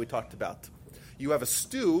cholent that we talked about? You have a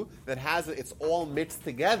stew that has it's all mixed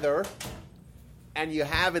together, and you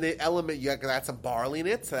have an element. You got some barley in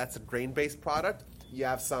it, so that's a grain-based product. You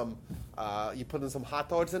have some. You put in some hot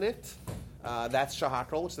dogs in it. That's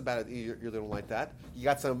shahakol, which is about you don't like that. You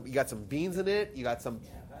got some beans in it. You got some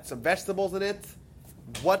vegetables in it.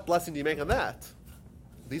 What blessing do you make on that?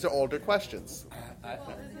 These are all good questions. Well,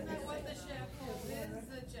 isn't that what the shahakol is?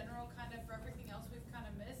 The general kind of for everything else we've kind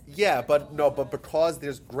of missed. Yeah, but because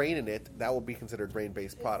there's grain in it, that will be considered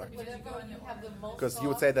grain-based product. Whatever you have the most Because you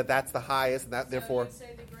would say that that's the highest, and that therefore So you'd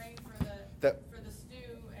say the grain for the the stew,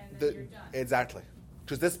 and then you're done. exactly.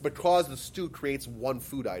 Because the stew creates one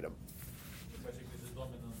food item. Basically,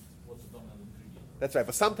 what's the dominant ingredient? That's right.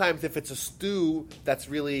 But sometimes if it's a stew, that's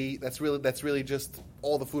really just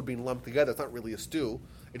all the food being lumped together. It's not really a stew.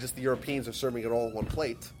 It's just the Europeans are serving it all on one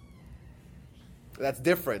plate. That's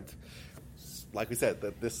different. Like we said,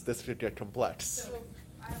 that this could get complex. So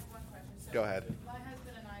I have one question. So Go ahead. My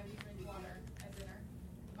husband and I, we drink water at dinner.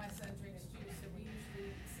 My son drinks juice, so we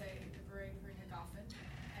usually say the bring hagafen.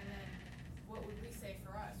 And then what would we say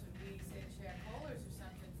for us? Would we say the shahakol or is there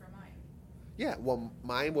something for mine? Yeah, well,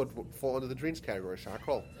 mine would fall under the drinks category,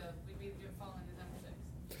 shahakol. So we'd be fall into number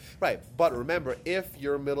 6. Right, but remember, if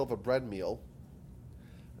you're in the middle of a bread meal,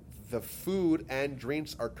 the food and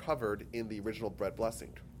drinks are covered in the original bread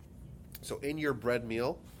blessing. So in your bread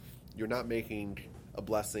meal, you're not making a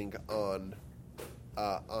blessing on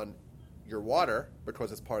your water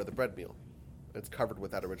because it's part of the bread meal. It's covered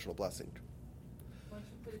with that original blessing. Once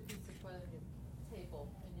you put a piece of bread on your table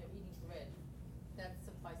and you're eating bread, that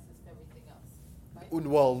suffices for everything else, right?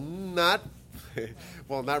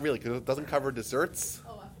 Well, not really, because it doesn't cover desserts.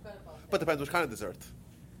 Oh, I forgot about that. But depends which kind of dessert.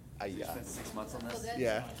 You spent 6 months on So this? that's-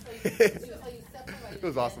 Yeah. So you separate It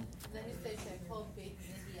was awesome. And then you say shahakol baked,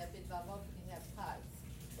 and then you have bitzavot, and you have pies,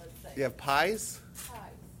 let's say. You have pies? Pies.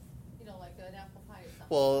 You know, like an apple pie or something.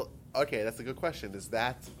 Well, okay, that's a good question. Is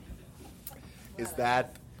that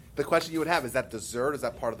the question you would have? Is that dessert? Or is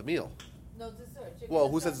that part of the meal? No dessert. You're Well,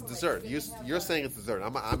 gonna who says it's separate. dessert? You're saying it's dessert.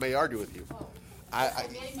 I may argue with you. Oh.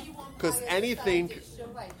 Maybe you want 'Cause pie as a anything- side dish. You're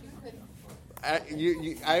right. You could.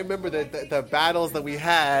 I remember the battles that we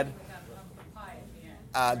had.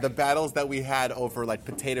 The battles that we had over like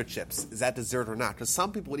potato chips. Is that dessert or not? Because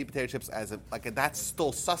some people would eat potato chips as that's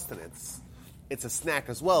still sustenance. It's a snack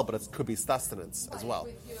as well, but it could be sustenance as well.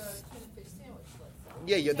 With your tuna fish sandwich, let's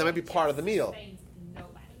say. Yeah, that might be part of the meal. Sustains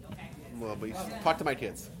nobody, okay? Well, but you talk to my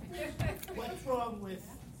kids. What's wrong with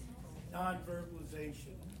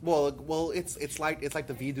non-verbalization? Well, it's like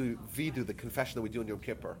the vidu, the confession that we do in Yom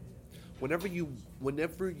Kippur. Whenever you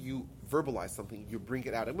verbalize something, you bring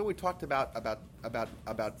it out. And when we talked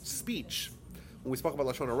about speech, when we spoke about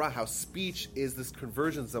Lashon Hara, how speech is this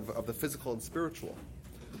convergence of the physical and spiritual.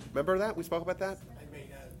 Remember that? We spoke about that? I may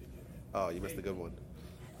not have been doing that. Oh, you missed a good one.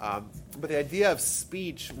 But the idea of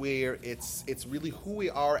speech, where it's really who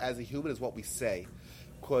we are as a human, is what we say,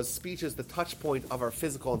 because speech is the touch point of our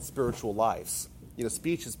physical and spiritual lives.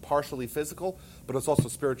 Speech is partially physical, but it's also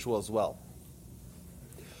spiritual as well.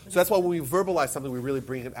 So that's why when we verbalize something, we really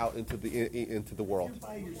bring it out into the world. You're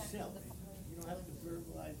by yourself. You don't have to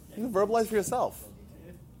verbalize that. You can verbalize for yourself.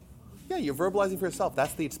 Yeah, you're verbalizing for yourself.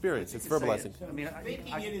 That's the experience. It's verbalizing. So thinking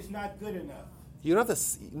it is not good enough. You don't have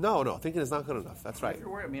to. No. Thinking is not good enough. That's right. If you're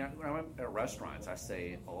worried, when I went at restaurants, I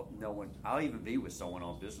say, no one. I'll even be with someone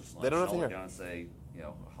on business lunch. They don't have to I'll hear. look down and say,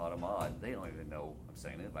 Hadamad. They don't even know I'm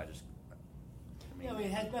saying it. But I just.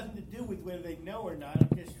 It has nothing to do with whether they know or not. I'm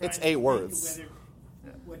just trying It's to 8 think words. Whether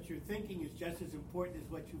what you're thinking is just as important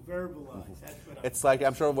as what you verbalize. That's what It's like,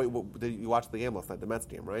 I'm sure you watched the game last night, the Mets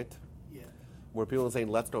game, right? Yeah. Were people saying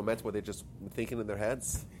 "Let's go Mets"? Were they just thinking in their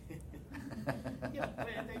heads? Yeah,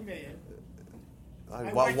 they may have.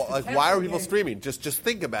 I Why watched the are Temple people game. screaming? Just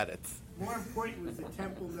think about it. More important was the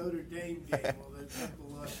Temple Notre Dame game. Well, the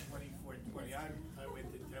Temple lost 24-20. I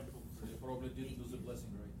went to Temple. They probably didn't do the blessing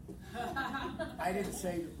right. I didn't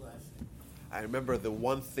say the blessing. I remember the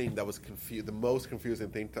one thing that was the most confusing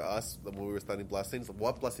thing to us when we were studying blessings.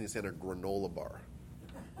 What blessing is in a granola bar?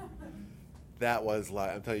 That was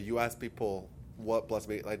like, I'm telling you, ask people what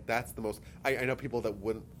blessing, like that's the most. I know people that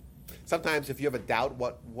wouldn't. Sometimes if you have a doubt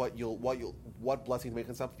what blessing to make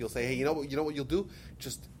on something, you'll say, hey, you know what you'll do?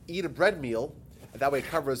 Just eat a bread meal. And that way it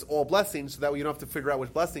covers all blessings, so that way you don't have to figure out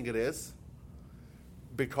which blessing it is,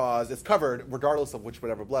 because it's covered regardless of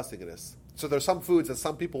whatever blessing it is. So there's some foods that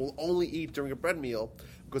some people will only eat during a bread meal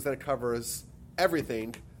because then it covers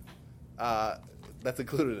everything that's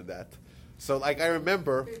included in that. So like I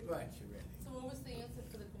remember, Big bunch already. So what was the answer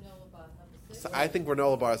for the granola bar, number 6? so I think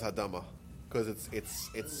granola bar is hadama because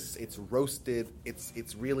it's roasted. It's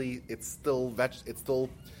still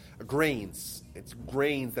grains. It's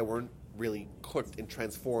grains that weren't really cooked and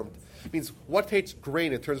transformed. It means what takes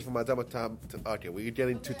grain and turns from adama to okay, we're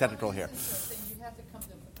getting too technical here. You have to come to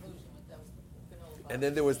a conclusion with those granola And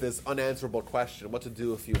then there was this unanswerable question: what to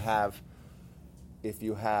do if you have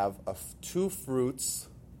two fruits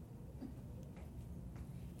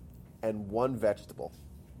and one vegetable?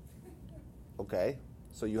 Okay,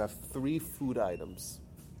 so you have 3 food items.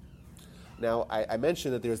 Now, I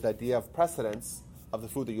mentioned that there's the idea of precedence of the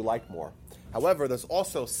food that you like more. However, there's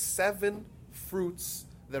also 7 fruits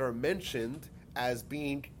that are mentioned as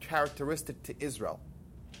being characteristic to Israel.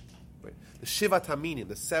 Right? The Shivat Haminim,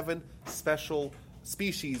 the 7 special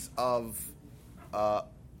species of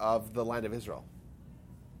the land of Israel.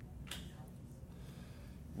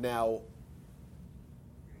 Now,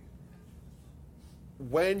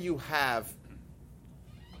 when you have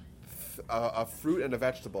a fruit and a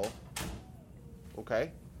vegetable,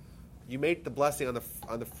 okay, you make the blessing on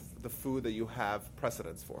the food that you have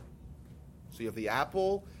precedence for. So you have the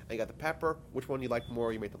apple and you got the pepper. Which one you like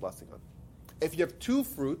more, you make the blessing on. If you have 2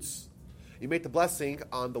 fruits, you make the blessing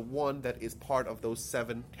on the one that is part of those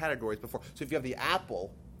 7 categories before. So if you have the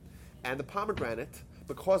apple and the pomegranate,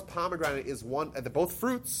 because pomegranate is one, and they're both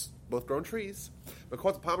fruits, both grown trees,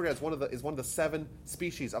 because the pomegranate is one of the 7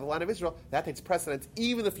 species of the land of Israel, that takes precedence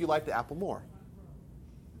even if you like the apple more.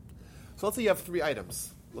 So let's say you have 3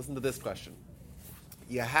 items. Listen to this question.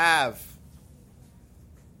 You have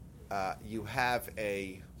a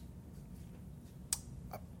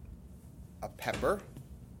pepper.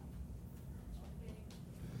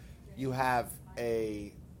 You have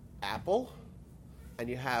a apple, and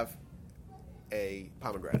you have a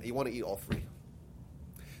pomegranate. You want to eat all 3.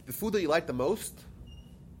 The food that you like the most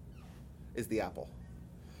is the apple.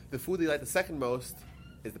 The food that you like the second most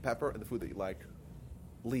is the pepper, and the food that you like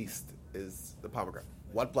least is the pomegranate.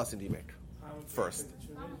 What blessing do you make first?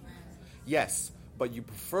 Yes, but you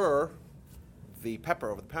prefer the pepper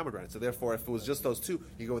over the pomegranate. So therefore, if it was just those 2,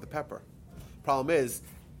 you go with the pepper. Problem is,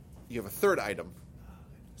 you have a 3rd item.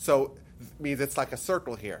 So it means it's like a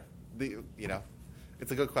circle here.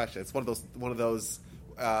 It's a good question. It's one of those.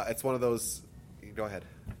 It's one of those. Go ahead.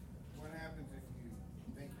 What happens if you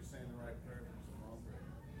think you're saying the right prayer but it's the wrong prayer?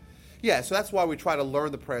 Yeah, so that's why we try to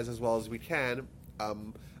learn the prayers as well as we can.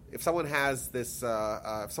 If someone has this,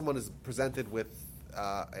 if someone is presented with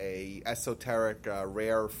a esoteric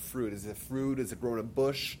rare fruit, is it grown in a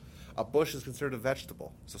bush? A bush is considered a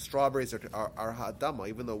vegetable. So strawberries are ha'adama,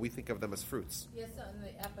 even though we think of them as fruits. Yes, and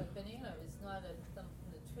the apple banana is not from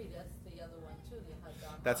the tree. That's the other one too. The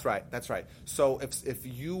hadama. That's right. So if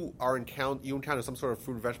you encounter some sort of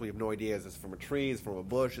fruit or vegetable, you have no idea. Is this from a tree? Is it from a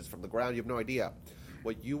bush? Is it from the ground? You have no idea.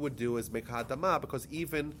 What you would do is make ha'adama,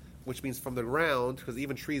 which means from the ground, because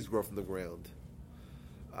even trees grow from the ground.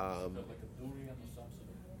 Like a durian or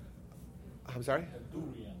something. I'm sorry? A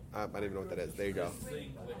durian. I don't even know what that is. There you go.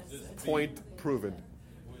 Thing like this Point proven.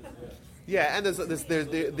 with, Yeah, and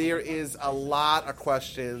there is a lot of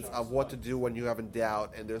questions of what to do when you have in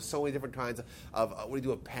doubt, and there's so many different kinds of what do you do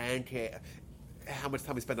with pancake? How much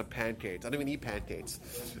time we spend on pancakes? I don't even eat pancakes.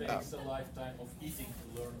 It takes a lifetime of eating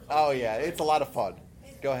to learn. Oh yeah, it's a lot of fun.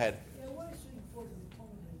 Go ahead.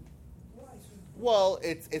 Well,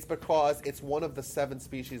 it's because it's one of the 7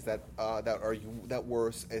 species that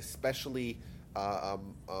were especially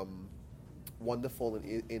wonderful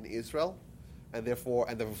in Israel, and therefore,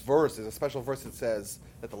 and the verse is a special verse that says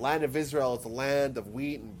that the land of Israel is the land of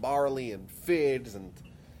wheat and barley and figs and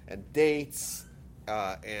dates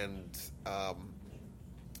and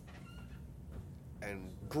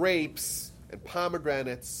grapes and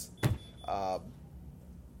pomegranates.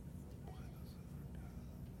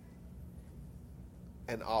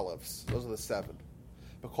 And olives. Those are the 7.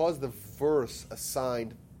 Because the verse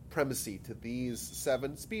assigned primacy to these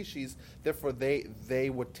 7 species, therefore they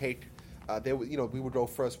would take we would go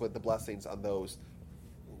first with the blessings on those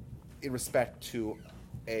in respect to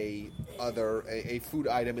a food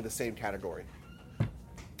item in the same category.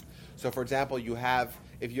 So for example, if you have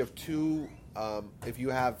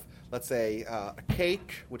let's say a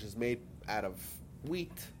cake which is made out of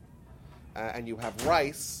wheat, and you have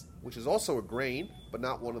rice, which is also a grain, but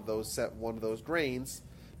not one of those grains.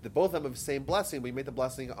 Both of them have the same blessing. We made the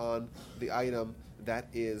blessing on the item that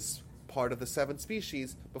is part of the 7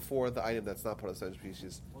 species before the item that's not part of the 7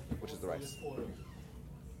 species, which is the rice. Oil. Would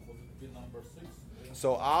it be number 6?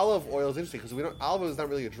 So olive oil is interesting because olive oil is not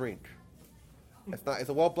really a drink. It's not. It's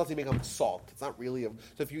a blessing you make on salt. It's not really so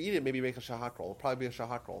if you eat it, maybe make a shahak roll. It'll probably be a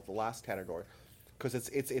shahak roll, the last category, because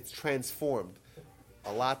it's transformed.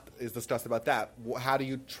 A lot is discussed about that. How do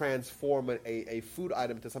you transform a food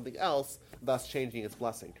item to something else, thus changing its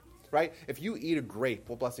blessing? right? If you eat a grape,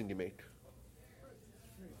 what blessing do you make?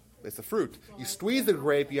 It's the fruit. You squeeze the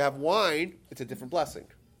grape, you have wine, it's a different blessing.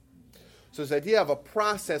 So this idea of a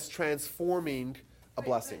process transforming a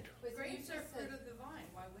blessing. But Grapes you are just fruit said- of the vine.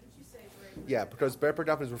 Why wouldn't you say grape? Yeah, because Ber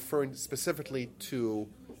Perdafin is referring specifically to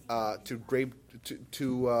grape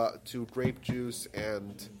juice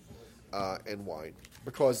and wine,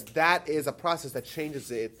 because that is a process that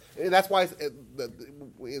changes it. And that's why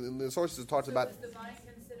in the sources it talks So about. is the vine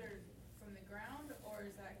considered from the ground, or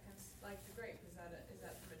is that like the grape? Is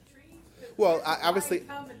that from a tree? Well, Does the obviously, vine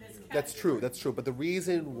come in this that's category? true. But the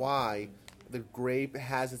reason why the grape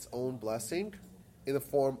has its own blessing in the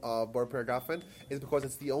form of Ber Perdafin is because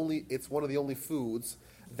it's one of the only foods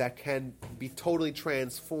that can be totally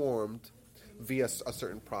transformed via a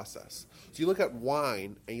certain process. So you look at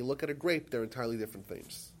wine and you look at a grape; they're entirely different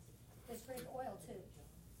things. There's grape oil too.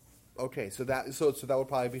 Okay, so that would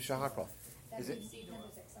probably be shahakol. That Is it- means number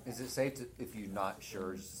 6. Okay. Is it safe to, if you're not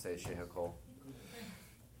sure, just to say shehakol?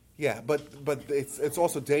 Yeah, but it's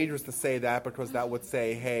also dangerous to say that, because that would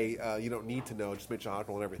say, hey, you don't need to know, just make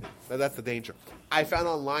shahakol and everything. That's the danger. I found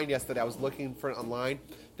online yesterday. I was looking for it online.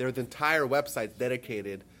 There's entire websites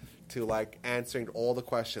dedicated to like answering all the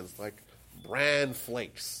questions, like bran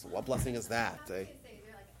flakes. What blessing is that?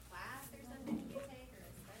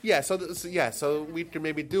 So we can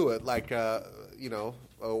maybe do it, like but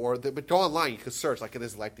go online. You can search, like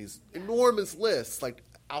there's like these enormous lists, like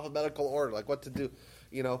alphabetical order, like what to do.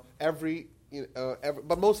 But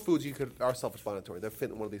most foods are self-explanatory. They fit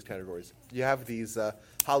in one of these categories. You have these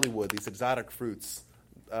Hollywood, these exotic fruits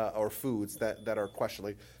or foods that are questioned,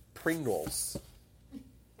 like Pringles.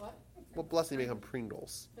 What? What blessing do you make on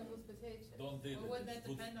Pringles? Pringles potato chips. Don't do Or would that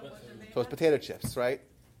depend on what they're made So it's out of? potato chips, right?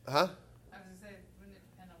 Huh? I was gonna say, wouldn't it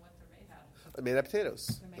depend on what they're made out of? Made out of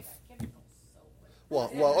potatoes. They're made out of chemicals, so.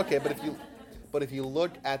 Well, okay, but if you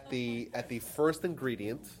look at the first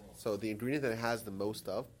ingredient, so the ingredient that it has the most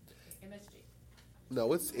of, MSG.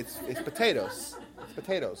 no, it's potatoes. It's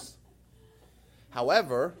potatoes.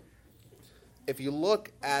 However, if you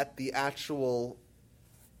look at the actual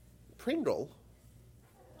Pringle,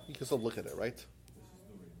 you can still look at it, right?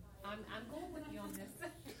 I'm going with you on this.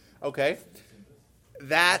 Okay.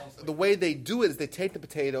 The way they do it is they take the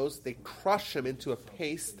potatoes, they crush them into a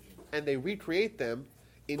paste, and they recreate them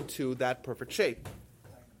into that perfect shape.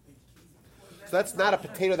 So that's not a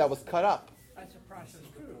potato that was cut up. That's a process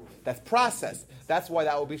too. That's processed. That's why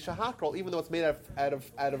that would be shahakol, even though it's made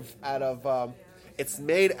it's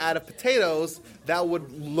made out of potatoes. That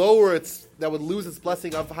would lose its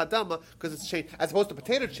blessing of hadama because it's changed. As opposed to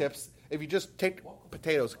potato chips, if you just take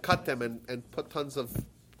potatoes, cut them, and put tons of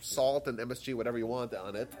salt and MSG, whatever you want,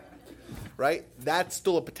 on it, right? That's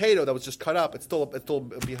still a potato that was just cut up. It's still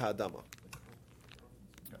be hadama.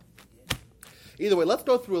 Either way, let's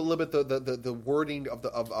go through a little bit the wording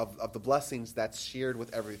of the blessings that's shared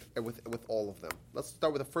with with all of them. Let's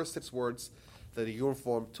start with the first 6 words that are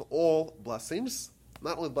uniform to all blessings,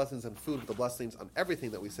 not only blessings on food, but the blessings on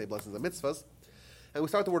everything that we say blessings on mitzvahs. And we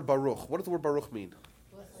start with the word baruch. What does the word baruch mean?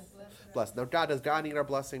 Blessed. Now, does God need our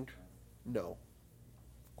blessing? No,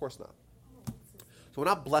 of course not. So we're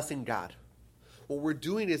not blessing God. What we're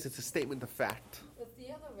doing is it's a statement of fact. But the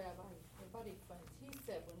other rabbi, my buddy friend, he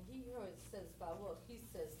said when he says Baruch, he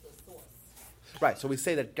says the source. Right, so we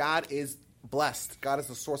say that God is blessed. God is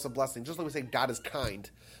the source of blessing. Just like we say God is kind.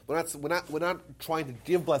 We're not trying to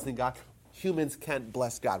give blessing God. Humans can't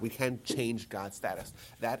bless God. We can't change God's status.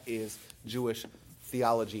 That is Jewish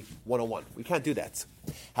theology 101. We can't do that.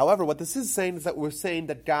 However, what this is saying is that we're saying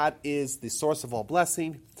that God is the source of all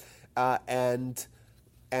blessing, and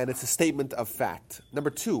it's a statement of fact. Number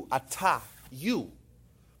 2, ata, you.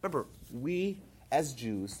 Remember, we as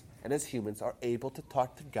Jews and as humans are able to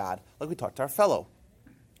talk to God like we talk to our fellow.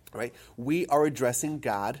 Right? We are addressing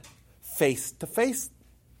God face to face.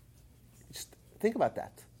 Just think about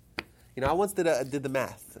that. I once did the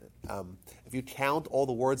math. If you count all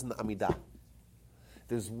the words in the Amidah,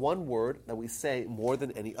 there's one word that we say more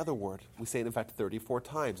than any other word. We say it, in fact, 34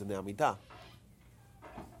 times in the Amidah.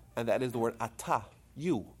 And that is the word ata,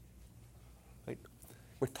 you. Right?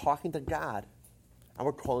 We're talking to God, and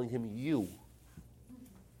we're calling him you.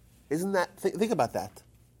 Isn't that, think about that.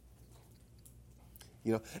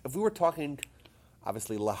 If we were talking,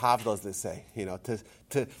 obviously, lahavdil, as they say,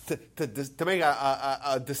 to make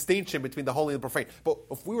a distinction between the holy and the profane. But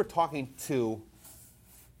if we were talking to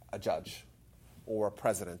a judge, or a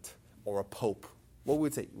president, or a pope, what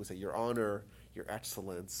would we say? We would say, Your Honor, Your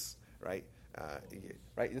Excellence, right?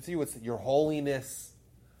 Right? So you would say, Your Holiness,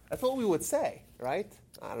 That's what we would say, right?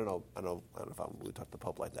 I don't know if I'm really talk to the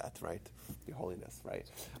Pope like that, right? Your Holiness, right?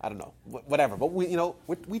 I don't know, whatever. But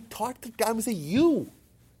we talk to God and we say, "You."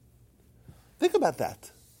 Think about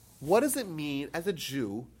that. What does it mean as a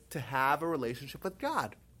Jew to have a relationship with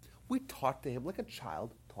God? We talk to Him like a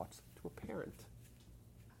child talks to a parent.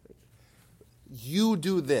 Right? You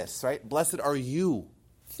do this, right? Blessed are you.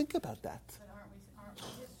 Think about that. But aren't we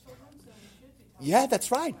his children? So we should be talking. Yeah,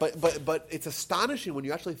 that's right. But it's astonishing when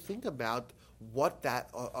you actually think about what that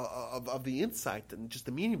of the insight and just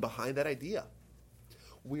the meaning behind that idea.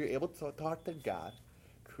 We are able to talk to God,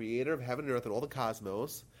 creator of heaven and earth and all the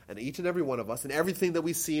cosmos, and each and every one of us, and everything that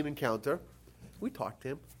we see and encounter. We talk to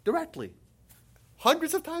Him directly,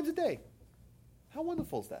 hundreds of times a day. How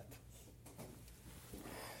wonderful is that?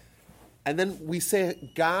 And then we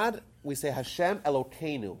say God, we say Hashem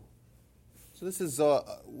Elokeinu. So this is,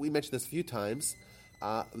 we mentioned this a few times.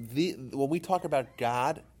 When we talk about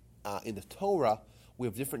God in the Torah, we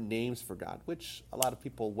have different names for God, which a lot of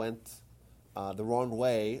people went the wrong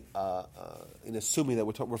way in assuming that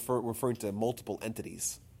we're referring to multiple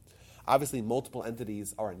entities. Obviously, multiple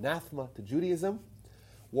entities are anathema to Judaism.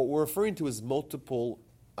 What we're referring to is multiple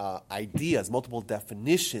ideas, multiple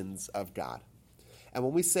definitions of God. And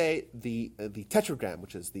when we say the tetragram,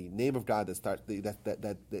 which is the name of God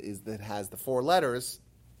that has the 4 letters,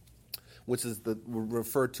 which is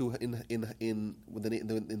referred to in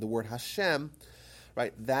the word Hashem,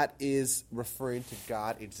 right? That is referring to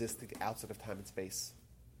God existing outside of time and space.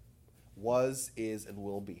 Was, is, and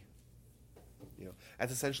will be.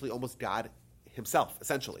 That's essentially almost God Himself.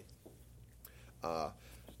 Essentially.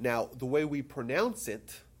 Now, the way we pronounce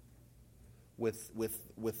it, with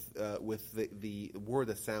the word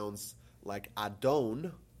that sounds like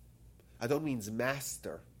Adon. Adon means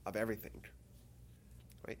master of everything,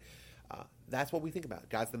 right? That's what we think about.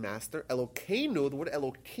 God's the master. Elokeinu, the word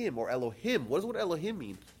Elokim or Elohim. What does the word Elohim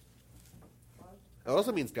mean? It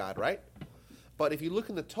also means God, right? But if you look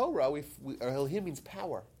in the Torah, Elohim means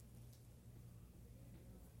power,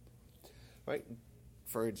 right?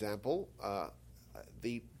 For example,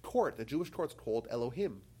 the Jewish court is called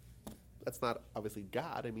Elohim. That's not obviously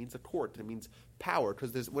God. It means a court. It means power.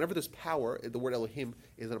 Because whenever there's power, the word Elohim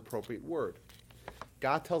is an appropriate word.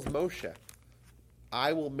 God tells Moshe,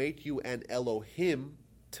 I will make you an Elohim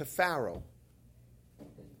to Pharaoh.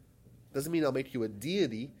 Doesn't mean I'll make you a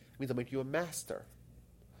deity. It means I'll make you a master.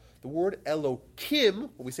 The word Elokim,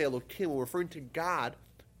 when we say Elokim, we're referring to God.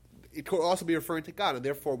 It could also be referring to God, and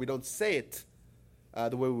therefore we don't say it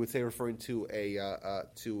the way we would say referring to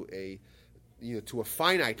a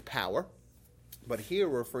finite power. But here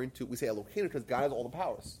we say Elohim because God has all the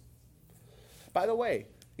powers. By the way,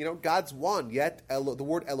 God's one, yet the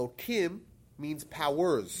word Elokim means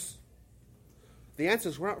powers. The answer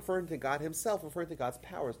is we're not referring to God Himself, we're referring to God's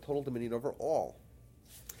powers, total dominion over all.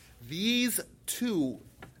 These two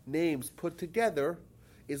names put together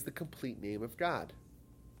is the complete name of God.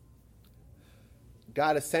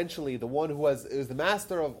 God essentially, the one who is the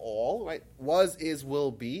master of all, right? Was, is,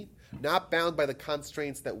 will be, not bound by the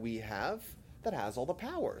constraints that we have, that has all the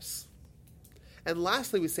powers. And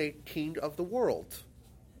lastly, we say king of the world.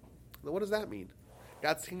 Now, what does that mean?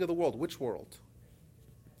 God's king of the world. Which world?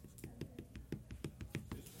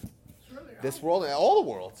 This world and all the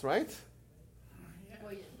worlds, right?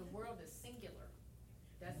 Well, the world is singular.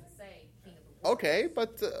 It doesn't say king of the world. Okay,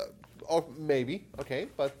 but maybe. Okay,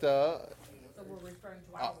 but So we're referring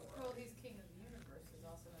to our world. Well, he's king of the universe. Is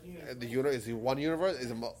also is he one universe?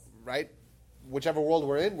 Is it right? Whichever world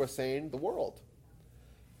we're in, we're saying the world.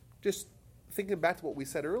 Just thinking back to what we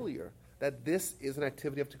said earlier, that this is an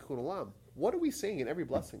activity of Tikkun Olam. What are we saying in every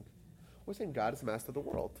blessing? We're saying God is the master of the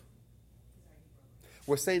world.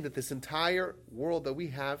 We're saying that this entire world that we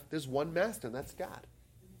have, there's one master, and that's God.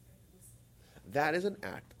 That is an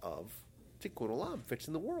act of Tikkun Olam,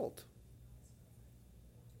 fixing the world.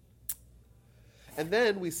 And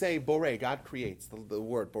then we say Borei, God creates. The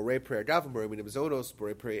word Borei Prayer Gavim, Borei Minim Zonos,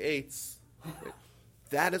 Borei Prayer Eitz.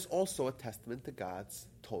 That is also a testament to God's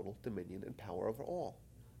total dominion and power over all.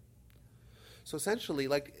 So essentially,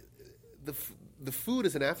 like the food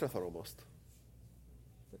is an afterthought almost.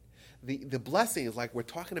 The blessing is like we're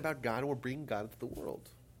talking about God and we're bringing God into the world.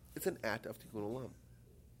 It's an act of Tikkun Olam.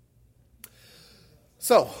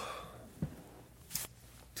 So,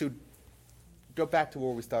 to go back to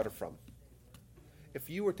where we started from. If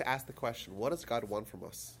you were to ask the question, what does God want from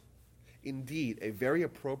us? Indeed, a very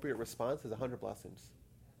appropriate response is 100 blessings.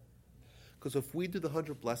 Because if we do the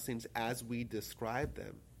 100 blessings as we describe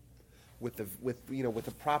them, with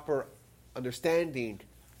the proper understanding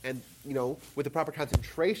and with the proper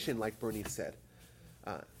concentration, like Bernie said,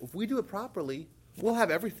 if we do it properly, we'll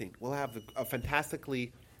have everything. We'll have a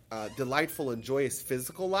fantastically delightful and joyous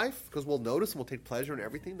physical life because we'll notice and we'll take pleasure in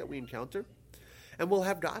everything that we encounter, and we'll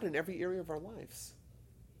have God in every area of our lives.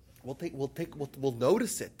 We'll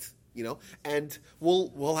notice it, and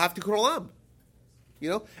we'll have to Olam,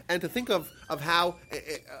 and to think of how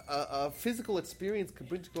a physical experience could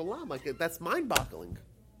bring to Olam, like that's mind-boggling,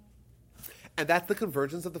 and that's the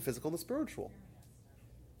convergence of the physical and the spiritual.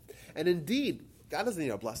 And indeed, God doesn't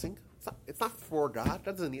need our blessing. It's not for God.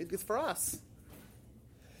 God doesn't need it. It's for us.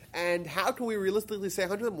 And how can we realistically say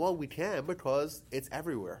 100 of them? Well, we can because it's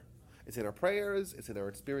everywhere. It's in our prayers. It's in our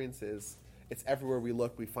experiences. It's everywhere we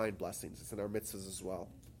look, we find blessings. It's in our mitzvahs as well.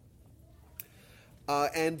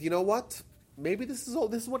 And you know what? Maybe this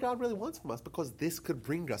is what God really wants from us because this could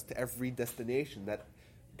bring us to every destination that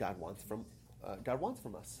God wants from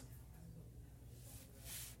us.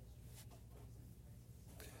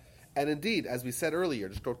 And indeed, as we said earlier,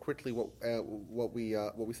 just go quickly what we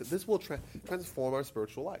said. This will transform our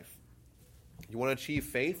spiritual life. You want to achieve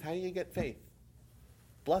faith? How do you get faith?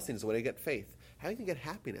 Blessings is the way to get faith. How are you going to get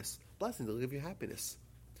happiness? Blessings will give you happiness.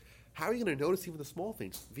 How are you going to notice even the small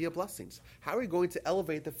things? Via blessings. How are you going to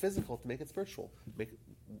elevate the physical to make it spiritual?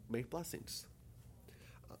 Make blessings.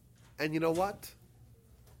 And you know what?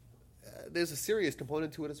 There's a serious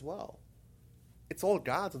component to it as well. It's all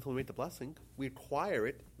God's until we make the blessing. We acquire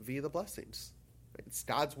it via the blessings. Right? It's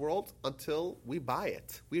God's world until we buy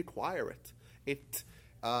it. We acquire it.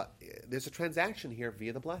 There's a transaction here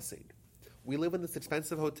via the blessing. We live in this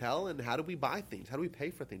expensive hotel, and how do we buy things? How do we pay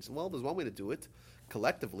for things? Well, there's one way to do it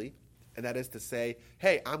collectively, and that is to say,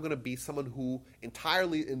 hey, I'm going to be someone who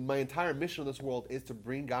my entire mission in this world is to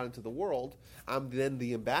bring God into the world. I'm then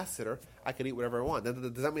the ambassador. I can eat whatever I want.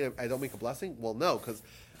 Does that mean I don't make a blessing? Well, no, because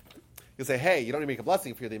you say, hey, you don't even make a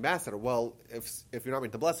blessing if you're the ambassador. Well, if you're not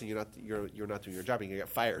making the blessing, you're not doing your job. You're going to get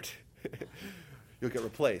fired. You'll get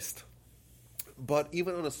replaced. But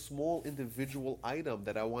even on a small individual item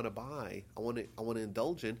that I want to buy, I want to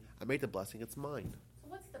indulge in, I make the blessing. It's mine. So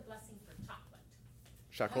what's the blessing for chocolate?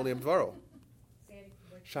 Shakol Yom Dvaro.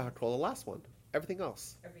 Shakol, the last one. Everything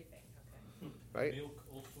else. Everything. Okay. Right? Milk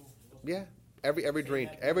also. Yeah.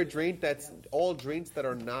 Every drink that's all drinks that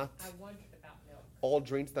are not. I wondered about milk. All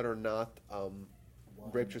drinks that are not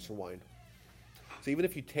grape juice or wine. So even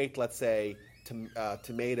if you take, let's say,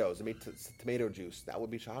 tomatoes and make tomato juice, that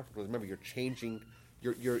would be shahar. Because remember, you're changing,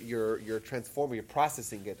 you're transforming, you're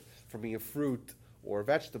processing it from being a fruit or a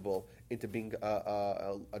vegetable into being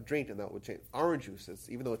a drink, and that would change. Orange juices,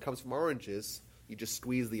 even though it comes from oranges, you just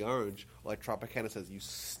squeeze the orange. Like Tropicana says, you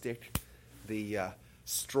stick the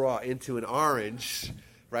straw into an orange,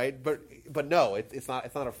 right? But no, it's not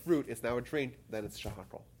a fruit. It's now a drink. Then it's shahar.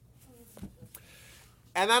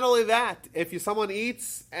 And not only that, if someone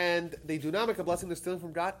eats and they do not make a blessing, they're stealing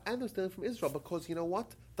from God and they're stealing from Israel, because you know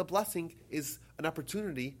what? The blessing is an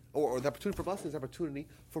opportunity, or the opportunity for blessing is an opportunity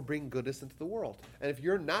for bringing goodness into the world. And if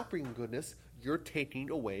you're not bringing goodness, you're taking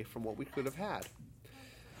away from what we could have had.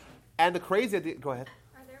 And the crazy idea, go ahead.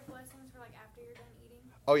 Are there blessings for after you're done eating?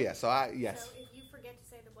 Oh yeah, yes. So if you forget to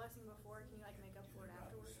say the blessing before, can you make up for it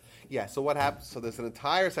afterwards? Yeah, so what happens, so there's an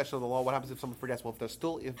entire section of the law. What happens if someone forgets? Well, if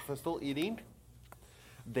they're still eating,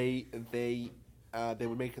 they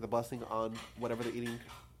would make the blessing on whatever they're eating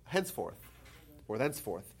henceforth or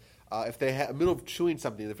thenceforth. If they in the middle of chewing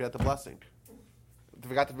something, they forgot the blessing. They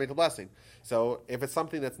forgot to make the blessing. So if it's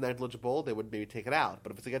something that's negligible, they would maybe take it out.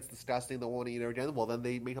 But if it gets disgusting, they won't eat it again. Well, then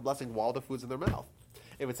they make a blessing while the food's in their mouth.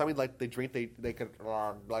 If it's something like they drink, they could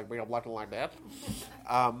make a blessing like that.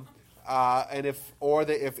 And if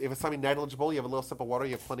it's something negligible, you have a little sip of water,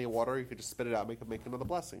 you have plenty of water, you could just spit it out, and make another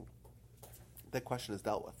blessing. That question is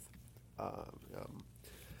dealt with.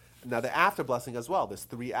 Now the after blessing as well. There's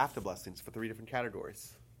 3 after blessings for 3 different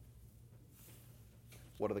categories.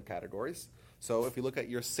 What are the categories? So if you look at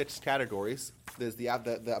your 6 categories, there's the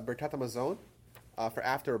Birkat Hamazon for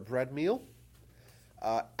after a bread meal,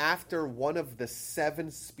 after one of the 7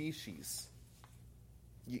 species.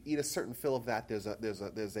 You eat a certain fill of that. There's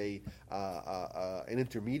an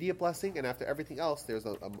intermediate blessing, and after everything else, there's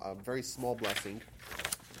a very small blessing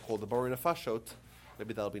called the Borei Nefashot.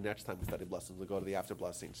 Maybe that'll be next time we study blessings. We'll go to the after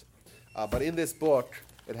blessings. But in this book,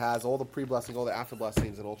 it has all the pre-blessing, all the after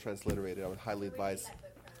blessings, and all transliterated. I would highly advise.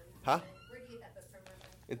 Huh? Where do you get that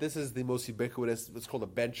from? This is the most ubiquitous. It's called a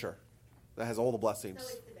bencher. That has all the blessings. So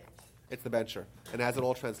it's the bench. It's the bencher, and it has it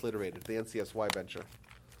all transliterated. The NCSY bencher,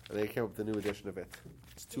 and they came up with a new edition of it.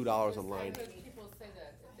 It's $2 online. Because people say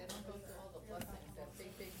that if they don't go through all the blessings, that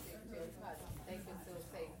big cut, they can still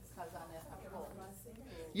say Kazaneh Hakol.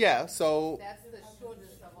 Yeah, so That's the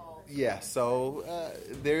shortest of all. yeah, so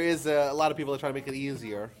there is a lot of people that try to make it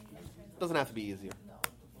easier. Doesn't have to be easier.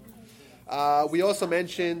 We also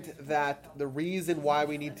mentioned that the reason why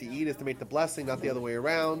we need to eat is to make the blessing, not the other way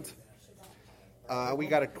around. We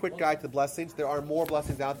got a quick guide to the blessings. There are more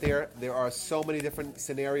blessings out there. There are so many different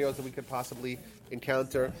scenarios that we could possibly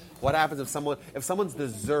encounter. What happens if someone's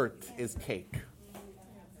dessert is cake?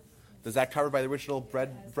 Does that cover by the original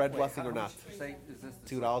bread blessing or not?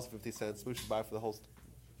 $2.50. We should buy for the whole.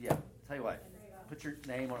 Yeah. Tell you what. Put your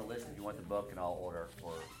name on a list if you want the book, and I'll order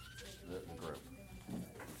for the group.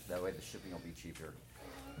 That way, the shipping will be cheaper.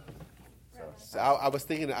 So I was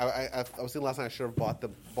thinking. I was thinking last night I should have bought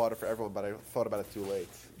it for everyone, but I thought about it too late.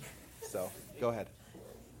 So go ahead.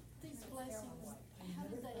 These blessings, how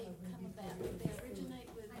did they come about? Did they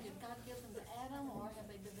originate did God give them to Adam, or have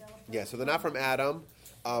they developed? Yeah, so they're not from Adam.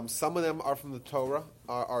 Some of them are from the Torah,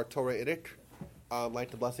 are Torahitic,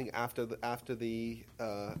 like the blessing after the. I'm sorry,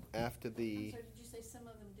 did you say some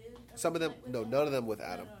of them did? Some of them, no, none of them with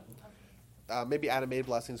Adam. Maybe Adam made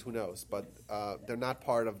blessings, who knows? But they're not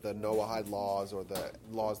part of the Noahide laws or the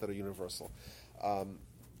laws that are universal.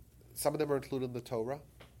 Some of them are included in the Torah.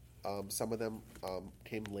 Some of them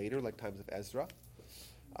came later, like times of Ezra.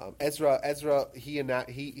 Ezra, he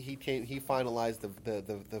finalized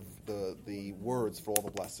the words for all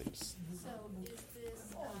the blessings. So is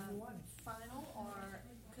this final, or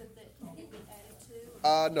could it be added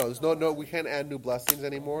to? No. We can't add new blessings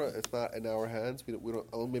anymore. It's not in our hands. We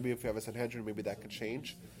don't. Maybe if you have a Sanhedrin, maybe that could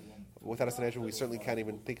change. Without a Sanhedrin, we certainly can't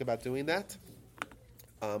even think about doing that.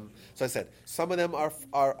 So I said some of them are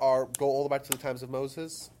go all the way back to the times of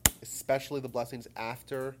Moses, especially the blessings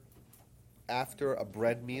after a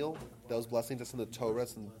bread meal. Those blessings, that's in the Torah,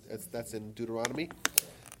 that's in Deuteronomy.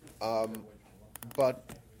 But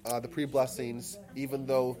the pre-blessings, even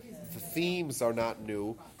though the themes are not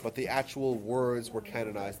new, but the actual words were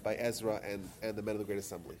canonized by Ezra and the men of the Great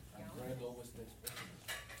Assembly.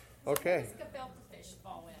 Okay. Where's gefilte fish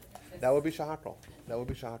fall in? That would be shahakol.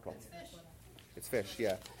 It's fish,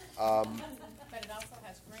 yeah. But it also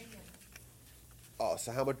has grain in it. Oh,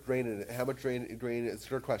 so how much grain in it? How much grain? It's a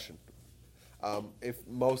good question. If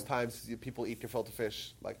most times people eat gefilte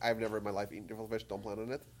fish, like I've never in my life eaten gefilte fish, don't plan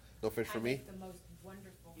on it. No fish for me. The most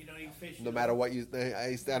wonderful. You don't eat fish. No matter what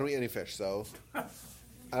I don't eat any fish, so I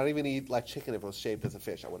don't even eat like chicken if it was shaped as a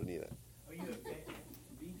fish. I wouldn't eat it. Are you a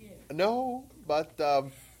vegan? No, but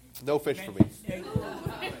no fish for me.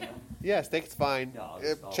 Yeah, steak's fine.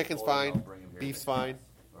 Yeah, Chicken's I'll fine. bring 'em here. Beef's fine.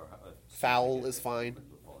 Or, Fowl is fine.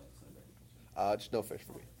 Just no fish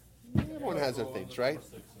for me. Everyone has their things, right?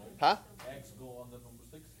 Huh? Eggs go on the number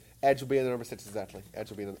 6. Edge will be on the number 6, exactly. Edge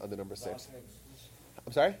will be on the number 6.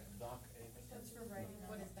 I'm sorry? Duck eggs. That's for writing.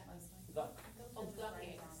 What is that? Duck. Oh, duck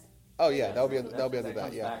eggs. Oh yeah, that'll be under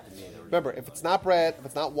that. Yeah. Remember, if it's not bread, if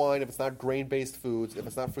it's not wine, if it's not grain-based foods, if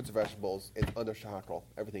it's not fruits or vegetables, it's under shahakol.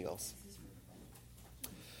 Everything else.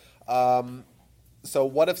 So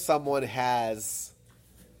what if someone has?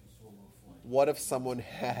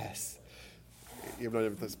 You don't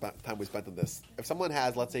have the time we spent on this. If someone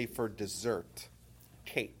has, let's say, for dessert,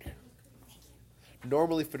 cake.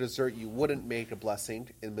 Normally, for dessert, you wouldn't make a blessing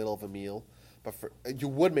in the middle of a meal, but you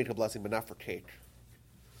would make a blessing, but not for cake.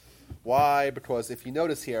 Why? Because if you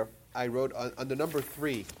notice here, I wrote under number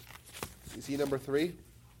 3. You see number 3?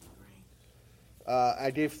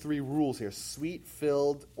 I gave 3 rules here: sweet,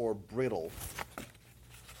 filled, or brittle.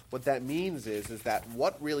 What that means is that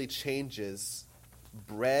what really changes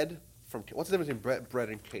bread from what's the difference between bread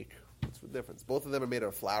and cake? What's the difference? Both of them are made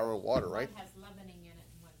of flour and water, right? One has leavening in it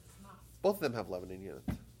and one does not. Both of them have leavening in it.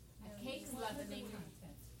 A cake's leavening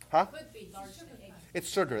Huh? could be largely egg. It's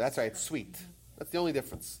sugar. That's right. It's sweet. That's the only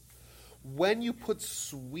difference. When you put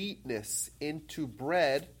sweetness into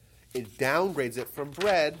bread, it downgrades it from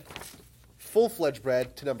bread, full-fledged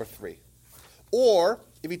bread, to number 3. Or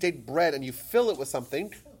if you take bread and you fill it with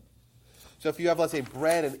something. So if you have, let's say,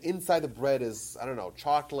 bread, and inside the bread is, I don't know,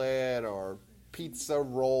 chocolate or pizza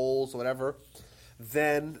rolls or whatever,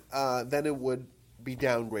 then it would be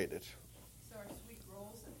downgraded. So are sweet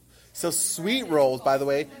rolls? So sweet rolls, by the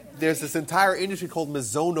way, there's this entire industry called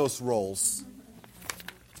Mazonos rolls.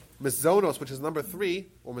 Mazonos, which is number 3,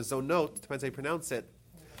 or Mazonot, depends how you pronounce it.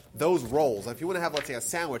 Those rolls, if you want to have, let's say, a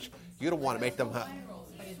sandwich, you don't want to make them.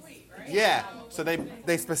 Yeah, so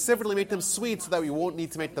they specifically make them sweet so that we won't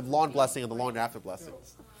need to make the long blessing and the long after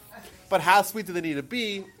blessings. But how sweet do they need to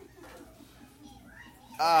be?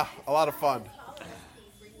 A lot of fun.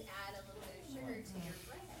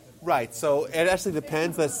 Right, so it actually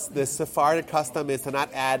depends. The Sephardic custom is to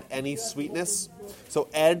not add any sweetness. So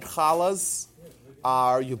egg challahs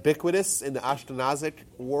are ubiquitous in the Ashkenazic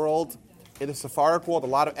world. In the Sephardic world, a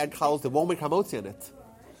lot of egg challahs, they won't make hamotzi in it.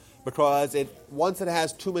 because once it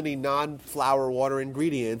has too many non-flour water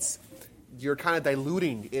ingredients, you're kind of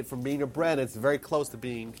diluting it from being a bread. It's very close to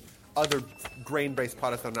being other grain-based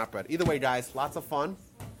products that are not bread. Either way, guys, lots of fun.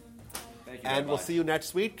 Thank you And we'll see you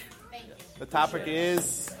next week. The topic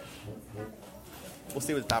is... We'll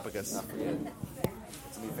see what the topic is. Not forget.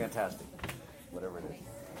 It's going to be fantastic, whatever it is.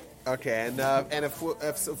 Okay, and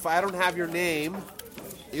if I don't have your name,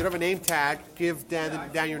 you don't have a name tag, give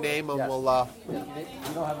Dan your name and Yes. we'll... You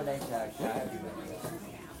don't have a name tag. I have your name.